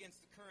swim against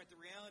the current, the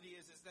reality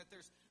is that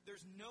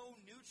there's no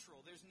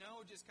neutral. There's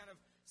no just kind of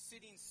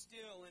sitting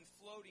still and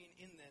floating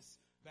in this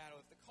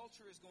battle. If the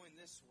culture is going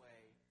this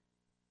way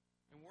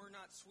and we're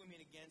not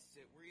swimming against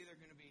it, we're either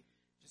going to be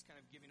just kind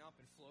of giving up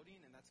and floating,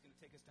 and that's going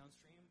to take us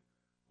downstream,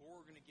 or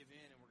we're going to give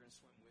in and we're going to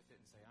swim with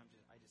it and say,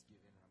 I just give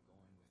in and I'm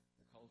going with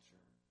the culture.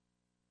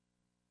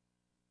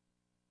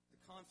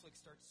 Conflict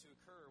starts to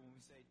occur when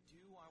we say,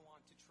 do I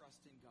want to trust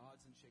in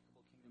God's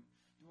unshakable kingdom?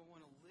 Do I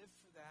want to live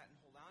for that and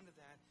hold on to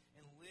that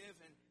and live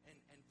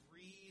and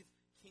breathe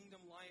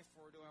kingdom life,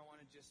 or do I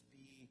want to just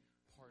be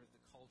part of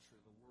the culture,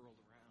 the world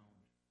around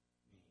me?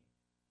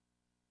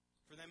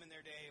 For them in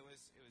their day, it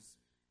was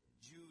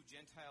Jew,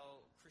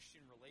 Gentile,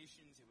 Christian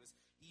relations. It was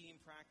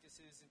eating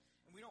practices, and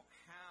we don't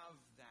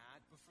have that.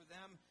 But for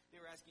them,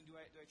 they were asking, do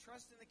I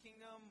trust in the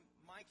kingdom,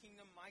 my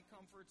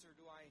comforts, or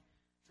do I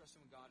trust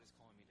in what God is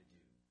calling me to do?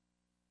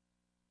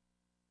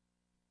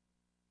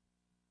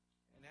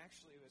 And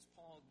actually, as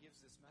Paul gives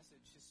this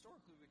message,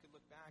 historically we could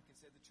look back and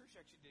say the church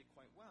actually did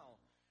quite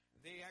well.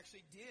 They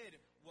actually did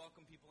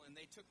welcome people in.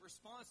 They took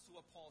response to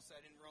what Paul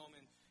said in Rome,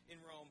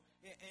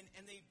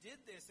 and they did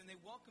this, and they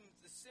welcomed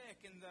the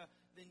sick and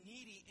the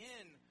needy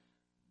in.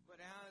 But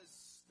as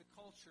the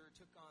culture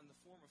took on the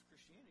form of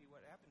Christianity,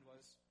 what happened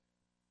was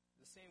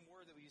the same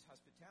word that we use,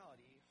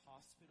 hospitality,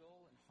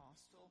 hospital and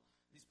hostel,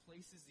 these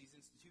places, these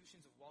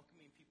institutions of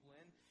welcoming people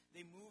in,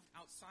 they moved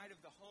outside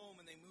of the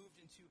home and they moved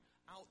into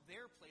out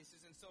there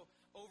places. And so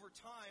over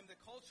time, the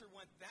culture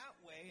went that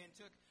way and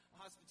took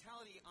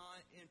hospitality on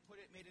and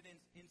made it an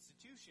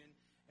institution.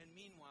 And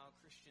meanwhile,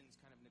 Christians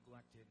kind of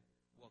neglected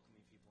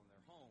welcoming people in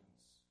their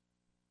homes.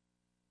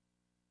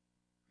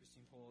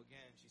 Christine Pohl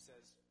again, she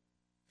says,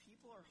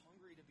 people are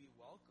hungry to be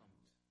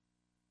welcomed.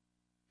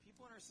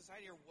 People in our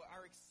society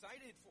are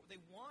excited for,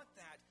 they want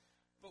that,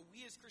 but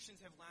we as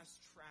Christians have lost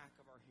track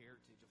of our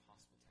heritage of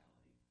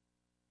hospitality.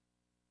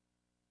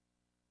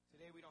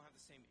 Today we don't have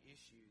the same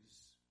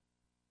issues,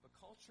 but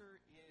culture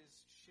is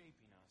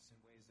shaping us in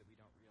ways that we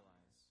don't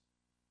realize.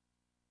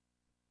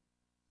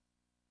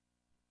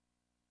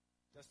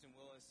 Dustin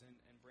Willis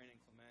and Brandon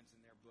Clement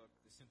in their book,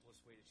 The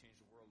Simplest Way to Change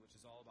the World, which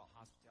is all about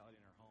hospitality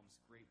in our homes,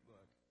 great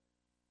book.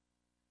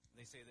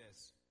 They say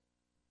this: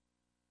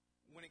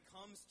 when it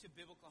comes to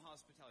biblical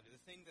hospitality,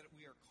 the thing that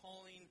we are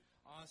calling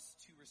us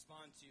to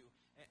respond to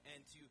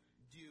and to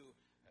do,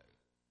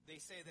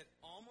 they say that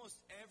almost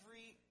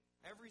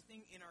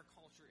everything in our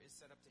culture is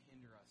set up to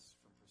hinder us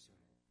from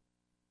pursuing it.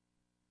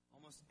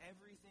 Almost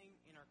everything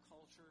in our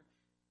culture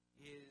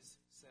is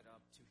set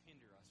up to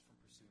hinder us from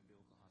pursuing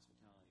biblical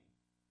hospitality.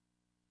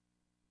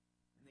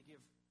 And they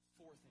give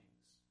 4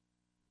 things.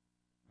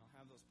 And I'll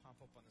have those pop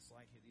up on the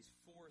slide here. These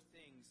 4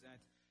 things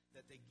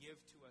that they give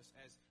to us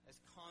as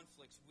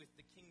conflicts with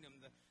the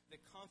kingdom. The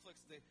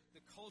conflicts,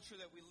 the culture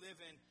that we live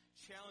in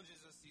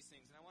challenges us these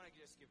things. And I want to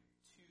just give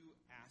 2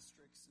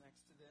 asterisks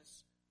next to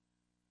this.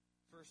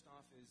 First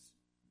off is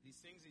these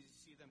things, as you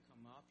see them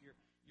come up, your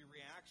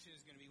reaction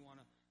is going to be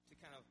to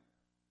kind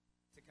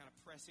of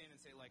press in and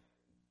say, like,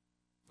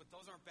 but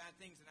those aren't bad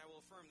things. And I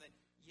will affirm that,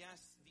 yes,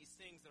 these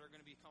things that are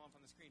going to come up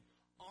on the screen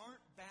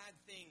aren't bad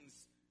things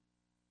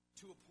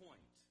to a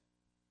point.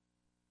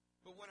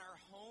 But when our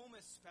home,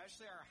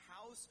 especially our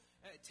house,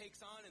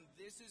 takes on, and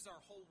this is our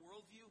whole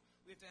worldview,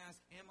 we have to ask,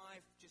 am I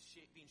just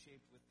being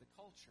shaped with the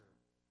culture?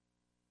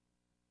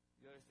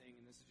 The other thing,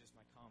 and this is just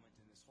my comment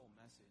in this whole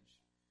message,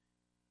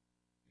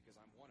 because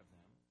I'm one of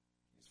them,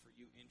 is for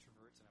you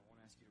introverts, and I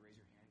won't ask you to raise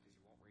your hand because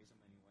you won't raise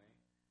them anyway.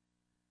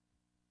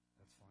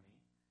 That's funny.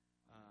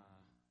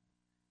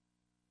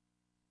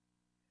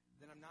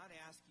 Then I'm not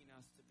asking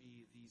us to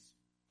be these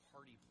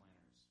party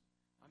planners.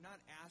 I'm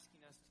not asking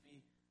us to be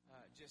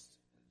just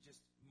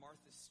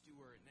Martha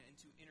Stewart and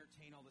to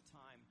entertain all the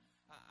time.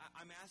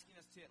 I'm asking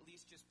us to at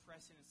least just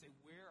press in and say,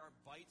 where are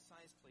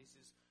bite-sized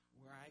places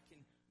where I can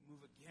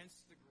move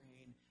against the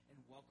grain and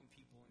welcome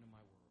people into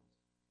my world?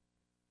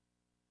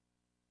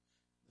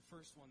 The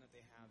first one that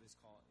they have is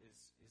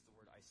the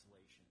word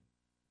isolation.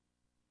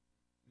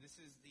 This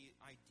is the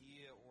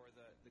idea or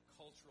the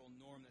cultural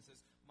norm that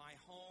says, my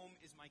home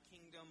is my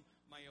kingdom,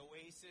 my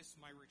oasis,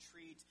 my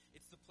retreat.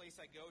 It's the place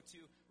I go to.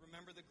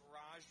 Remember the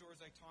garage doors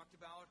I talked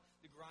about?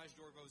 The garage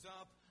door goes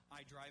up,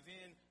 I drive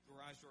in,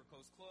 garage door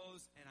goes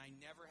closed, and I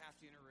never have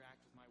to interact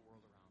with my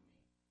world around me.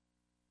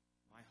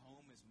 My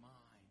home is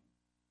mine.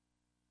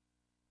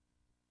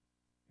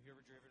 Have you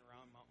ever driven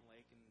around Mountain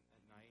Lake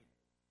at night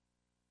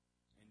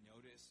and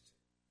noticed,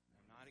 and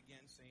I'm not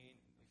again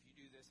saying, if you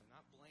do this, I'm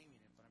not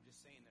blaming it, but I'm just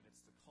saying that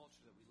it's the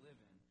culture that we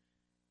live in,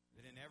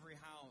 that in every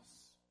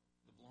house,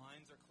 the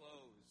blinds are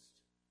closed,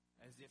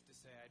 as if to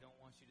say, I don't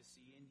want you to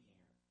see in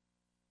here.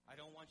 I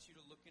don't want you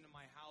to look into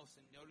my house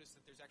and notice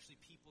that there's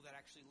actually people that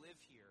actually live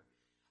here.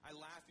 I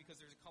laugh because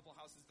there's a couple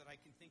houses that I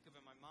can think of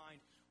in my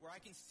mind where I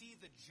can see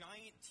the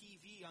giant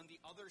TV on the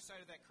other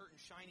side of that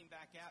curtain shining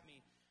back at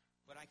me,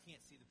 but I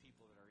can't see the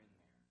people that are in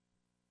there.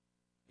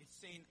 It's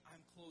saying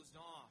I'm closed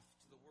off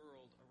to the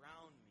world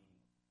around me.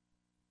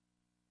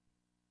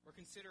 Or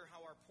consider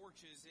how our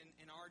porches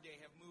in our day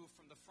have moved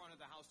from the front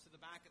of the house to the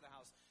back of the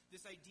house.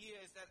 This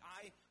idea is that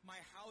my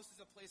house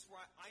is a place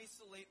where I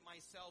isolate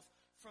myself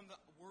from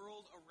the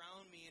world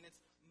around me, and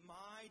it's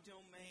my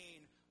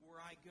domain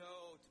where I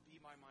go to be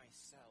by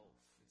myself.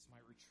 It's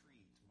my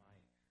retreat, my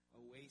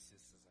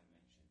oasis, as I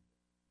mentioned.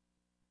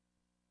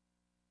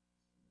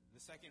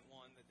 The second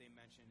one that they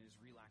mention is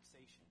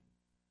relaxation.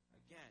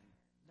 Again,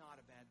 not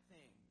a bad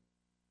thing.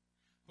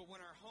 But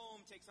when our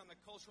home takes on the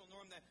cultural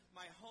norm that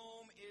my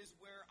home is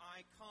where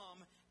I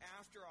come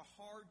after a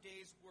hard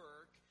day's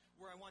work,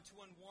 where I want to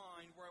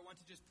unwind, where I want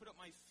to just put up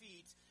my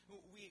feet,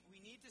 we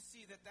need to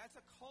see that that's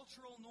a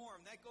cultural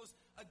norm. That goes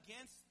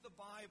against the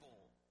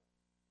Bible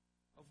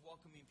of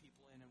welcoming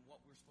people in and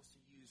what we're supposed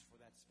to use for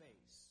that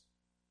space.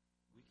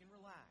 We can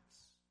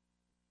relax,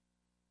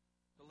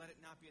 but let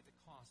it not be at the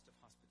cost of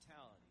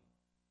hospitality.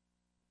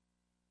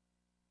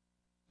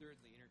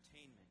 Thirdly,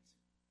 entertainment.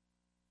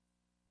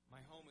 My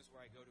home is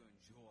where I go to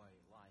enjoy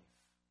life.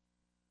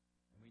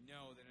 And we We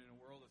know that in a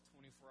world of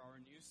 24-hour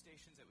news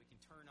stations that we can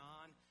turn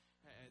on,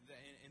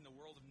 in the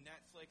world of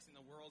Netflix, in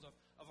the world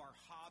of our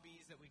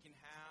hobbies that we can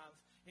have,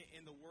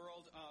 in the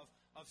world of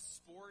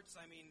sports.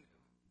 I mean,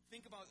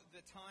 think about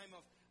the time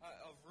of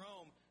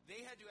Rome.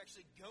 They had to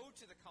actually go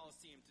to the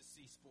Colosseum to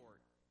see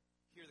sport.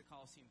 Here the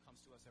Colosseum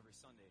comes to us every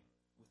Sunday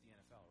with the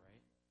NFL,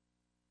 right?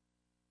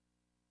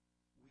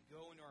 We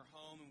go into our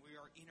home and we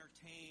are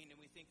entertained, and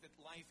we think that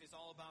life is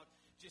all about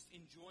just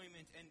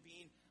enjoyment and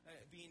being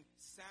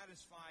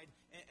satisfied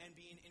and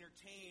being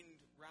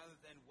entertained rather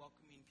than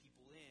welcoming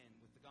people in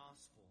with the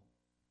gospel.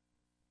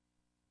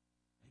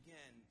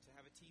 Again, to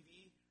have a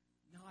TV,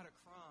 not a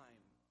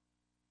crime.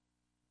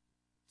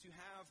 To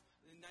have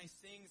the nice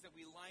things that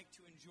we like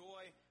to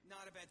enjoy,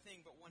 not a bad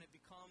thing, but when it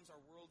becomes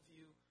our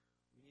worldview,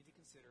 we need to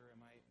consider,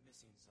 am I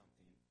missing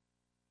something?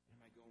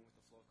 Am I going with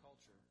the flow of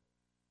culture?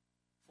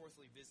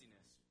 Fourthly,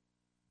 busyness.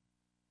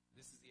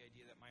 This is the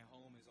idea that my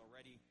home is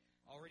already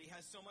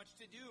has so much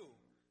to do.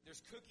 There's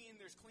cooking,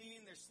 there's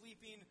cleaning, there's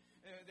sleeping,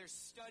 there's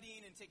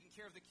studying and taking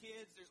care of the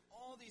kids. There's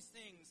all these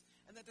things,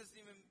 and that doesn't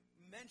even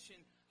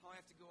mention how I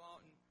have to go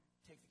out and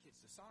take the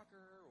kids to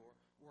soccer,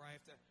 or I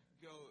have to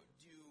go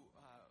do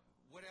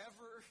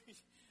whatever.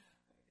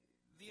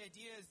 The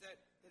idea is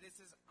that it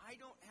says, I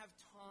don't have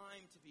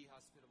time to be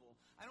hospitable.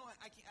 I don't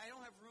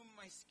have room in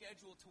my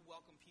schedule to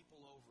welcome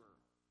people over.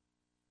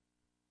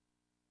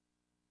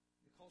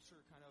 The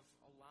culture kind of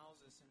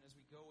allows us, and as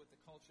we go with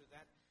the culture,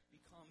 that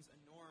becomes a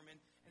norm.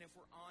 And if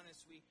we're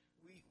honest, we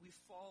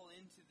fall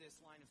into this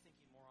line of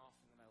thinking more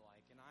often than I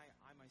like. And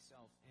I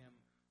myself am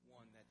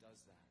one that does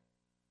that.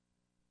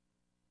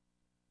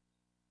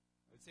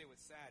 I would say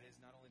what's sad is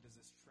not only does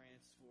this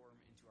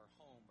transform into our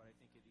home, but I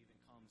think it even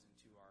comes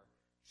into our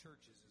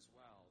churches as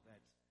well.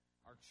 That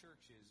our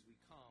churches, we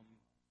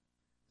come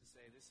to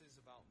say, this is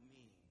about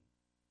me.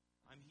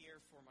 I'm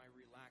here for my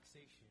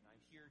relaxation.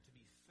 I'm here to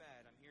be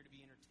fed. I'm here to be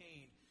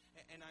entertained.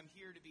 And I'm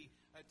here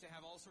to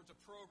have all sorts of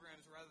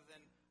programs rather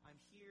than I'm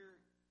here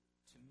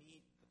to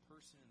meet the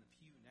person in the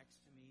pew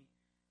next to me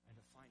and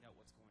to find out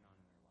what's going on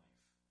in their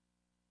life.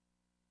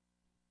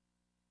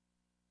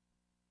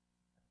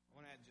 I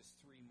want to add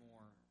just three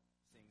more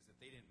things that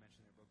they didn't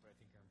mention in their book, but I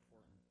think are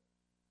important.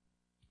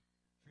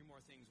 Three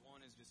more things.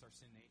 One is just our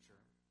sin nature.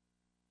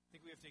 I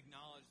think we have to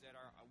acknowledge that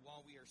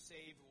while we are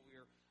saved, while we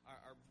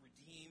are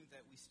redeemed,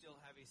 that we still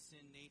have a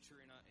sin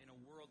nature in a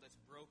world that's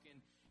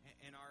broken,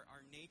 and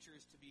our nature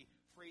is to be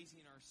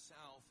praising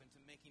ourselves and to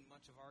making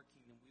much of our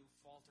kingdom. We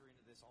falter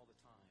into this all the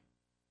time.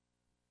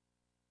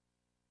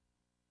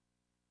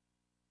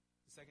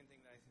 The second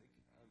thing that I think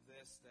of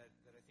this, that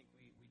I think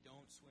we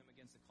don't swim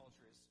against the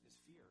culture is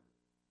fear.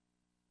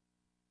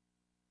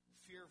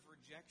 Fear of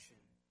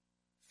rejection.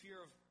 Fear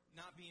of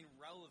not being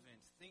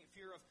relevant.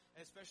 Fear of,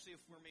 especially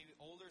if we're maybe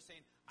older,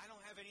 saying, I don't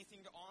have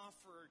anything to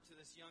offer to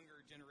this younger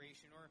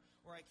generation,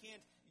 or I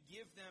can't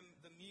give them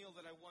the meal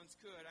that I once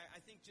could. I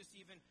think just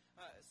even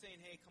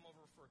saying, hey, come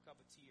over for a cup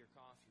of tea or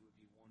coffee would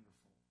be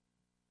wonderful.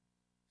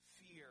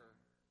 Fear,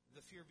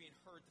 the fear of being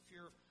hurt, the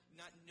fear of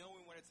not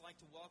knowing what it's like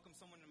to welcome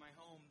someone in my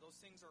home, those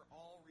things are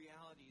all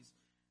realities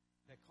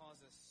that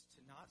cause us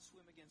to not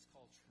swim against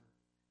culture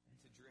and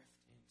to drift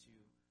into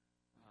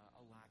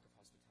a lack of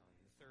hospitality.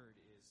 The third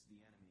is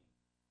the enemy.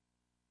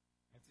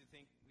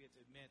 We have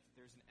to admit that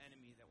there's an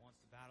enemy that wants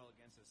to battle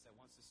against us, that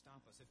wants to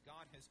stop us. If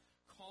God has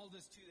called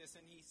us to this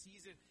and He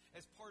sees it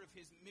as part of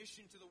His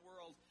mission to the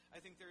world, I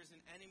think there is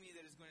an enemy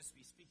that is going to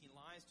be speaking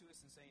lies to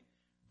us and saying,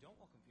 don't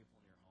welcome people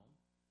in your home.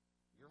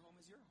 Your home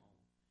is your home.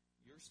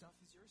 Your stuff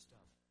is your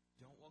stuff.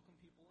 Don't welcome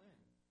people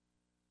in.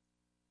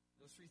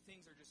 Those three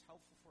things are just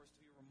helpful for us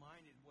to be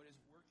reminded what is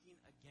working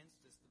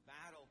against us, the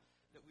battle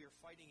that we are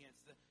fighting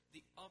against,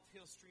 the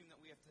uphill stream that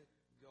we have to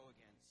go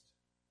against.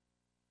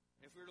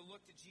 And if we were to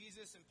look to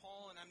Jesus and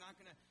Paul, and I'm not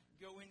going to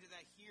go into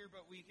that here,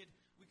 but we could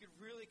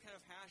really kind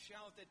of hash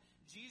out that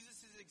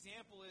Jesus'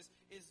 example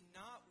is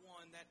not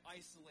one that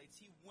isolates.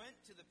 He went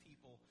to the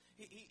people.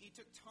 He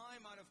took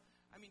time out of,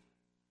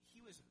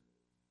 he was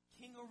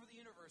king over the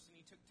universe, and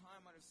He took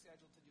time out of His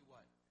schedule to do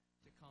what?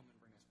 To come and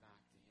bring us back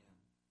to Him.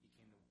 He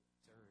came to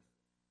earth.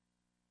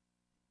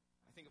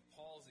 I think of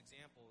Paul's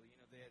example,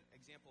 the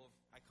example of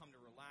I come to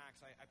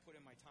relax, I put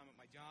in my time at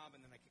my job,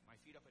 and then I kick my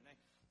feet up at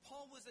night.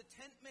 Paul was a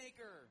tent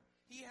maker.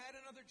 He had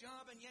another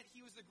job, and yet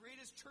he was the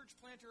greatest church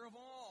planter of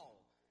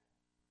all.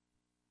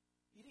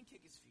 He didn't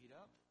kick his feet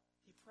up.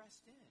 He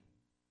pressed in.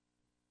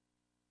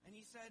 And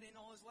he said in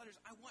all his letters,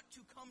 I want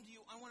to come to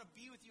you. I want to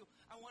be with you.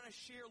 I want to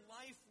share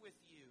life with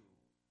you.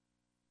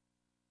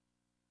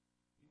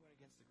 He went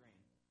against the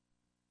grain.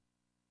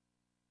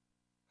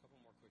 A couple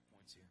more quick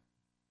points here.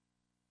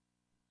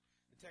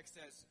 The text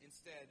says,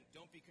 instead,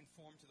 don't be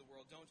conformed to the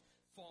world. Don't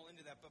fall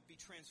into that, but be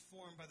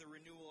transformed by the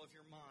renewal of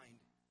your mind.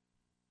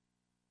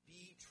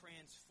 Be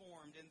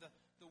transformed. And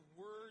the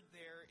word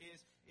there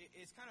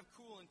is kind of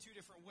cool in two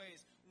different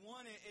ways.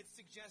 One, it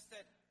suggests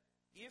that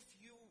if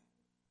you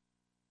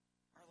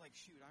are like,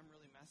 shoot, I'm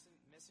really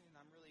missing, and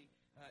I'm really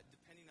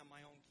depending on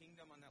my own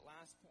kingdom on that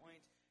last point,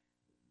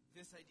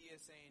 this idea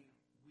is saying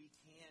we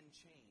can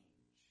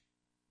change.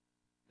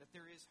 That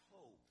there is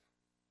hope.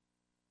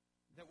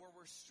 That where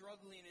we're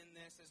struggling in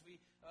this, as we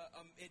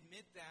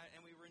admit that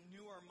and we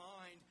renew our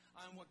mind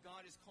on what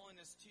God is calling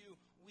us to,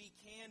 we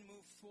can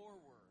move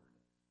forward.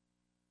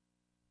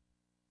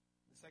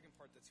 The second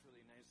part that's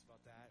really nice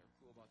about that, or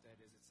cool about that,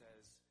 is it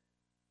says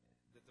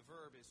that the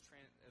verb is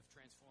of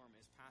transform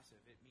is passive.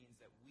 It means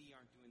that we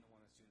aren't doing the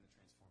one that's doing the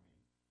transforming.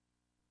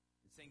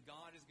 It's saying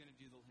God is going to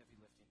do the heavy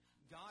lifting.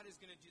 God is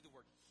going to do the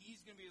work.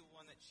 He's going to be the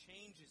one that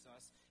changes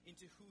us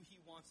into who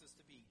He wants us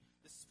to be.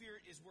 The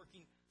Spirit is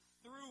working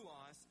through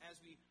us as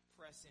we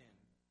press in.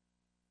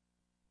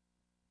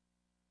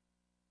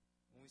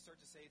 When we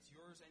start to say, it's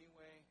yours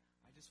anyway,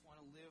 I just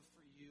want to live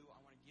for you, I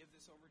want to give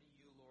this over to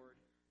you, Lord,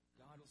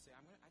 God will say,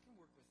 I can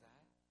work with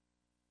that.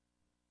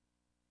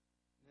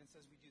 And then it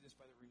says we do this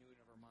by the renewing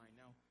of our mind.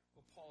 Now,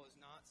 what Paul is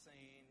not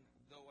saying,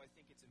 though I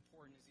think it's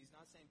important, is he's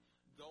not saying,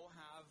 go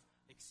have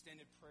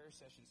extended prayer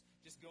sessions.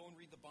 Just go and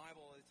read the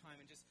Bible all the time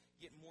and just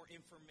get more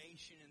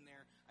information in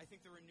there. I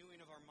think the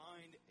renewing of our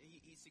mind,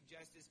 he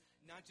suggests, is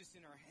not just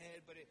in our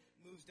head, but it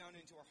moves down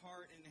into our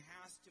heart and it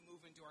has to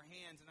move into our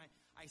hands. And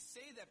I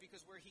say that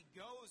because where he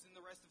goes in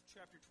the rest of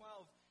chapter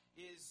 12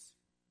 is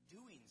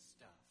doing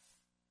stuff.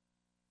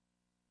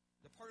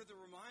 The part of the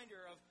reminder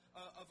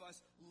of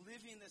us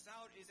living this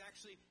out is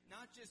actually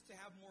not just to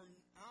have more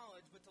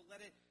knowledge, but to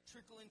let it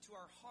trickle into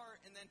our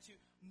heart and then to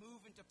move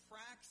into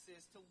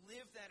praxis, to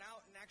live that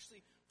out and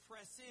actually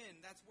press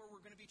in. That's where we're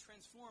going to be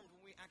transformed,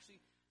 when we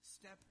actually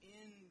step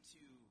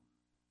into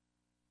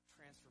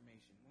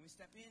transformation, when we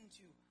step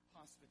into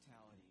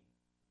hospitality.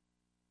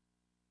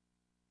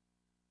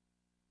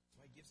 That's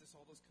why he gives us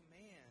all those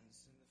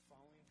commands in the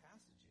following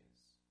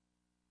passages.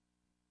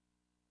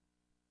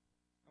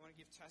 I want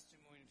to give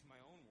testimony to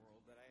my own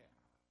world that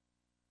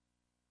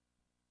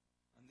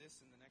on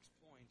this and the next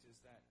point, is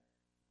that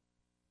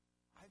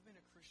I've been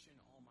a Christian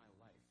all my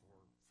life,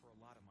 or for a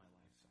lot of my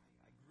life.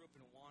 I grew up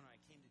in Awana. I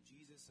came to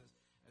Jesus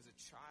as a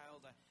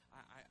child.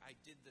 I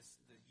did the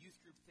youth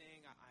group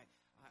thing.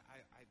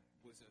 I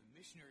was a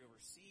missionary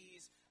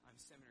overseas. I'm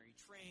seminary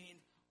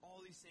trained.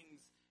 All these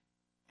things.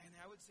 And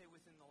I would say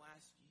within the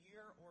last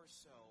year or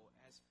so,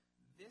 as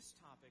this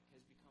topic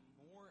has become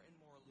more and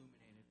more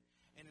illuminated,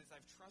 and as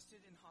I've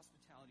trusted in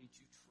hospitality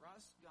to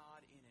trust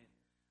God in it,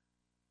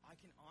 I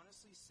can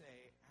honestly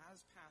say,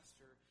 as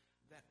pastor,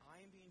 that I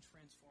am being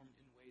transformed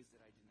in ways that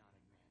I did not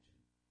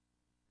imagine.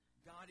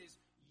 God is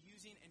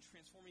using and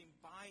transforming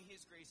by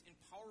His grace in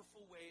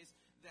powerful ways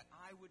that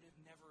I would have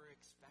never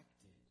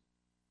expected.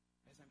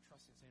 As I'm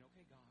trusting, saying,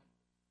 okay, God,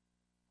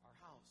 our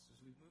house, as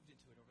we've moved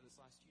into it over this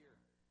last year,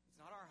 it's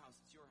not our house,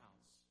 it's your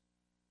house.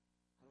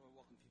 How do I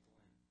welcome people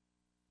in?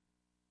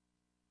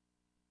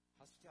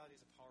 Hospitality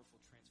is a powerful,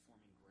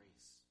 transforming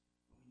grace.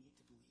 And we need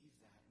to believe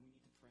that, and we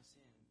need to press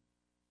in.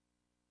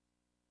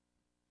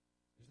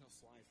 There's no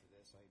slide for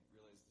this. I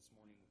realized this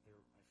morning that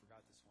I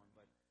forgot this one,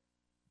 but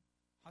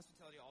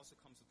hospitality also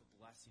comes with the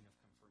blessing of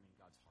confirming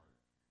God's heart.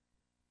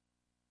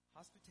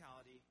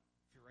 Hospitality,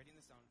 if you're writing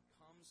this down,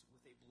 comes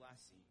with a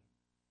blessing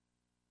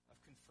of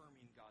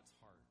confirming God's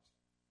heart.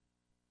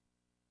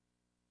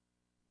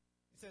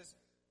 It says,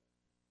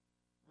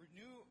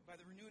 by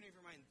the renewing of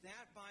your mind,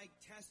 that by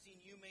testing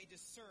you may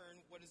discern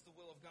what is the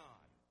will of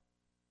God.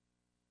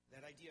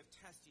 That idea of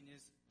testing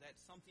is that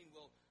something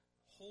will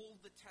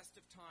hold the test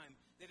of time,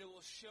 that it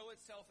will show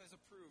itself as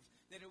approved,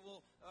 that it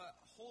will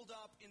hold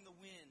up in the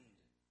wind.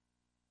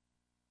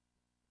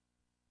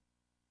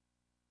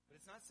 But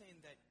it's not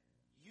saying that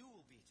you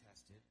will be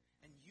tested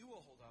and you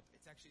will hold up.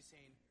 It's actually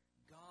saying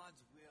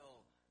God's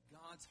will,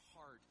 God's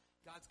heart,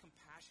 God's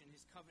compassion,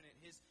 His covenant,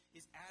 His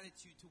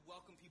attitude to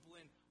welcome people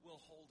in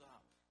will hold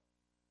up.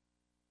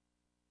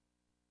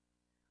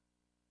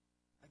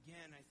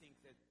 Again, I think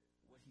that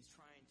what he's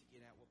trying to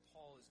get at, what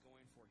Paul is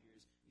going for here,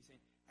 is he's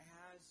saying,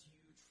 as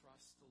you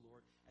trust the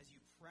Lord, as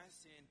you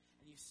press in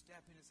and you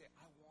step in and say,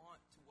 I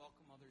want to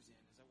welcome others in,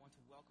 as I want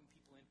to welcome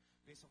people in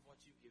based on what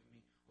you've given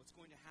me, what's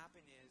going to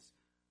happen is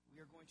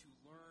we are going to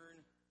learn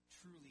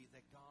truly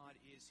that God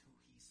is who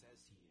He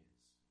says He is.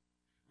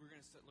 We're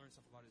going to learn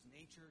stuff about His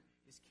nature,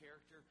 His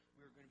character.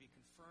 We're going to be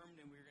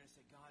confirmed, and we're going to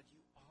say, God,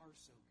 you are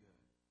so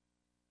good.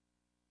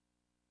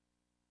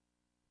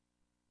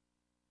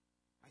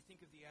 I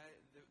think of the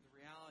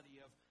reality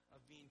of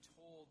being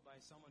told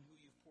by someone who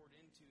you've poured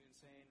into and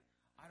saying,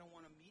 I don't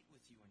want to meet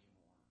with you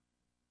anymore.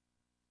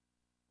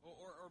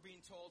 Or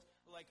being told,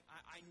 like,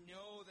 I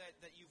know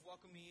that you've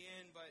welcomed me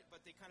in,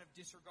 but they kind of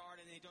disregard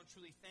and they don't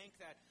truly thank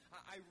that.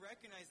 I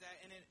recognize that,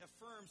 and it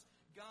affirms,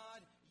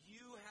 God,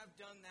 you have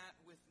done that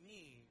with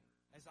me.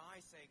 As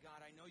I say,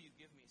 God, I know you've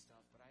given me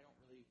stuff, but I don't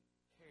really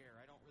care.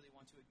 I don't really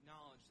want to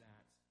acknowledge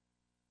that.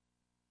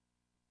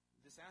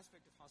 This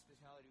aspect of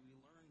hospitality, we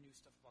learn new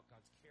stuff about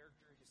God's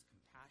character, His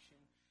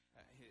compassion,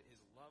 His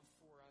love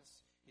for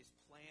us, His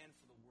plan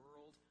for the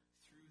world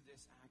through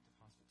this act of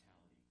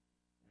hospitality.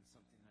 And it's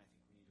something that I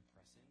think we need to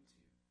press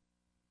into.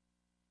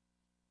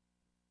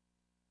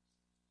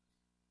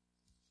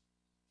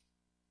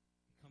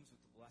 It comes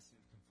with the blessing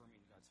of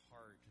confirming God's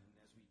heart. And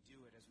as we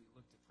do it, as we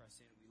look to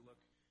press in, we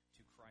look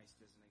to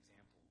Christ as an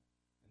example.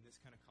 And this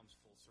kind of comes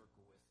full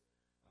circle with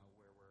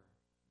where we're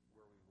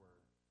where we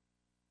were.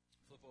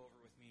 Flip over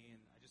with me,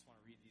 and I just want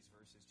to read these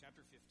verses.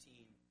 Chapter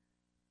 15.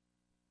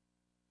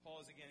 Paul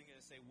is again going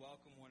to say,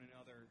 welcome one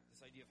another,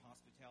 this idea of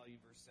hospitality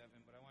in verse 7,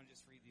 but I want to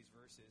just read these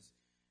verses.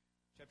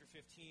 Chapter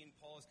 15,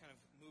 Paul is kind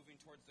of moving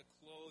towards the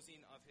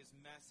closing of his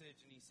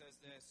message, and he says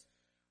this,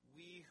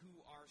 we who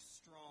are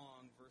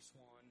strong, verse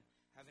 1,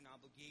 have an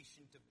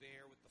obligation to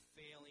bear with the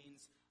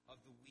failings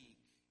of the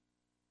weak,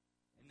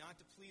 and not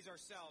to please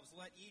ourselves.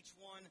 Let each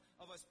one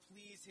of us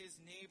please his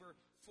neighbor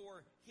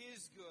for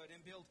his good and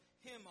build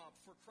him up.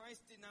 For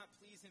Christ did not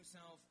please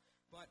himself,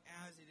 but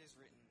as it is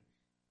written,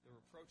 the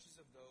reproaches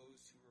of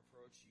those who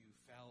reproach you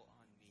fell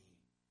on me.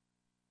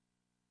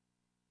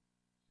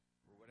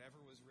 For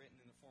whatever was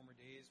written in the former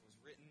days was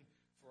written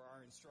for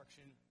our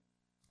instruction,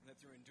 and that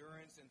through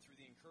endurance and through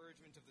the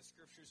encouragement of the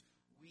Scriptures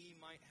we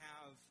might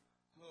have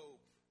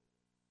hope.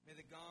 May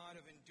the God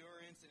of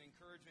endurance and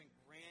encouragement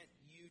grant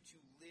you to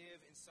live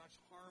in such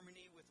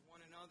harmony with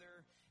one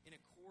another in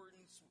accord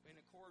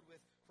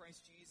with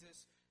Christ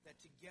Jesus,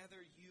 that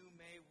together you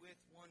may with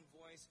one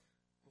voice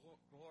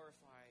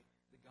glorify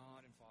the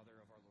God and Father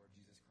of our Lord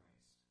Jesus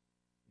Christ.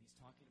 And he's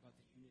talking about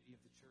the unity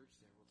of the church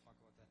there. We'll talk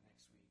about that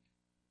next week.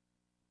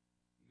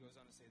 He goes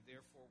on to say,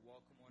 therefore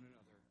welcome one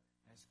another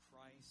as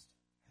Christ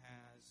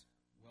has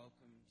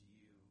welcomed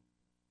you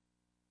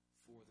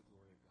for the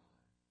glory of God.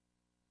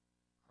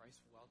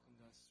 Christ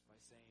welcomed us by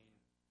saying,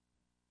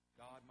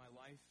 God, my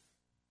life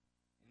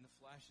in the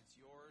flesh, it's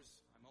yours.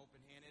 I'm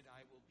open-handed.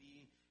 I will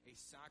be a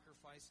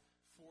sacrifice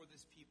for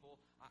this people.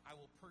 I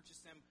will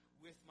purchase them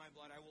with my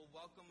blood. I will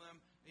welcome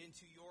them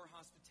into your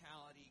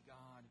hospitality,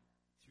 God,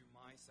 through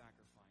my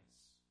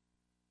sacrifice.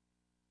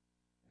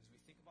 As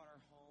we think about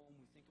our home,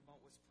 we think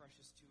about what's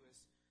precious to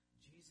us,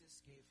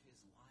 Jesus gave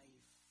his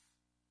life.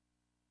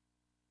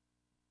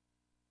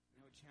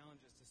 And I would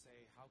challenge us to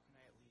say, how can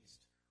I at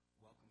least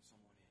welcome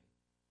someone in?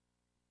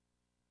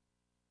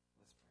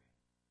 Let's pray.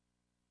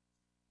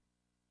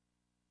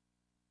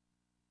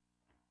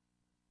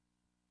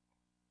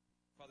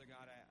 Father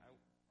God,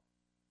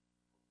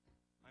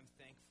 I'm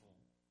thankful.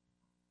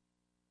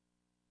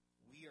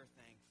 We are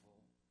thankful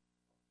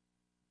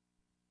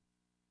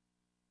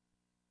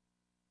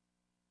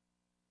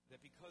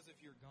that because of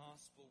your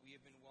gospel, we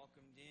have been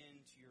welcomed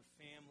into your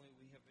family.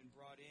 We have been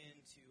brought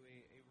into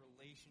a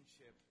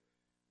relationship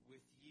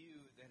with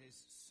you that is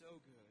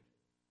so good,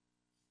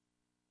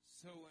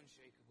 so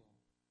unshakable.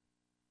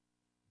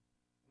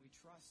 We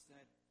trust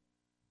that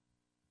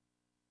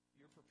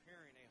you're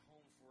preparing a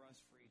home for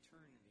us for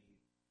eternity,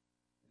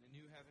 in the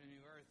new heaven and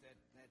new earth that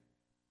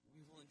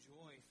we will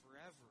enjoy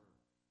forever.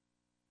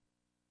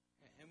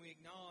 And we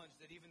acknowledge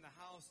that even the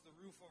house, the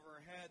roof over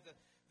our head,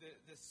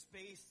 the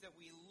space that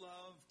we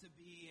love to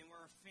be and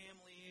where our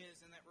family is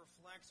and that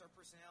reflects our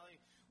personality,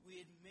 we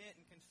admit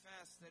and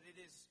confess that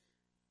it is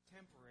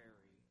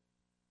temporary.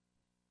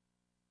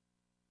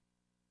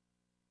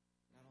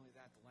 Not only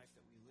that, the life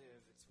that we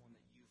live, it's one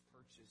that you've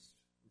purchased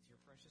with your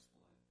precious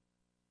blood.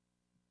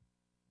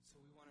 So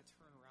we want to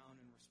turn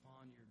around and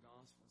respond to your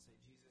gospel and say,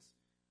 Jesus,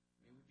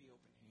 may we be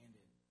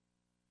open-handed.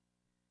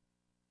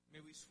 May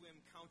we swim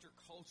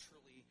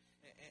counterculturally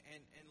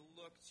and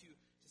look to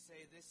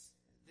say this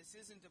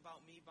isn't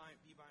about me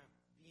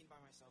being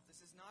by myself.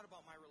 This is not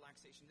about my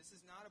relaxation. This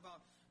is not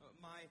about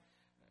my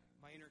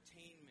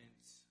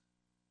entertainment.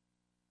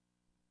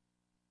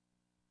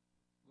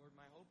 Lord,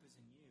 my hope is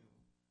in you.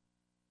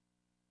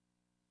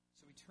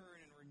 So we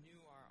turn and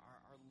renew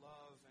our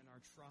love and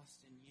our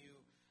trust in you,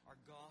 our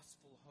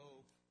gospel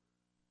hope.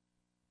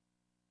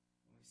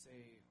 And we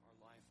say our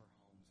life, our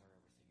homes, our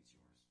everything is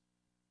yours.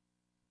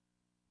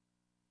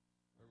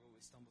 Lord, will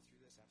we stumble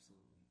through this?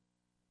 Absolutely.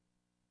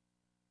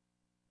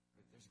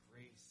 But there's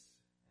grace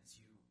as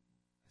we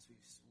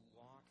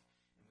walk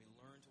and we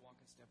learn to walk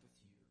in step with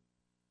you.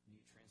 And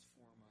you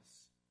transform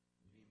us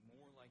to be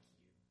more like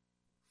you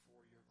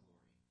for your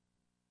glory.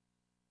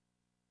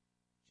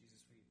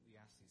 Jesus, we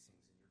ask these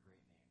things in your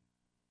great name.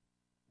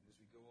 And as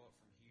we go out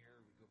from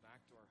here, we go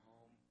back to our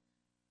home,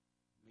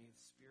 may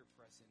the Spirit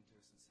press into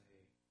us and say,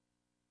 Lord,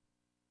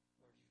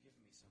 you've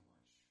given me so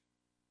much.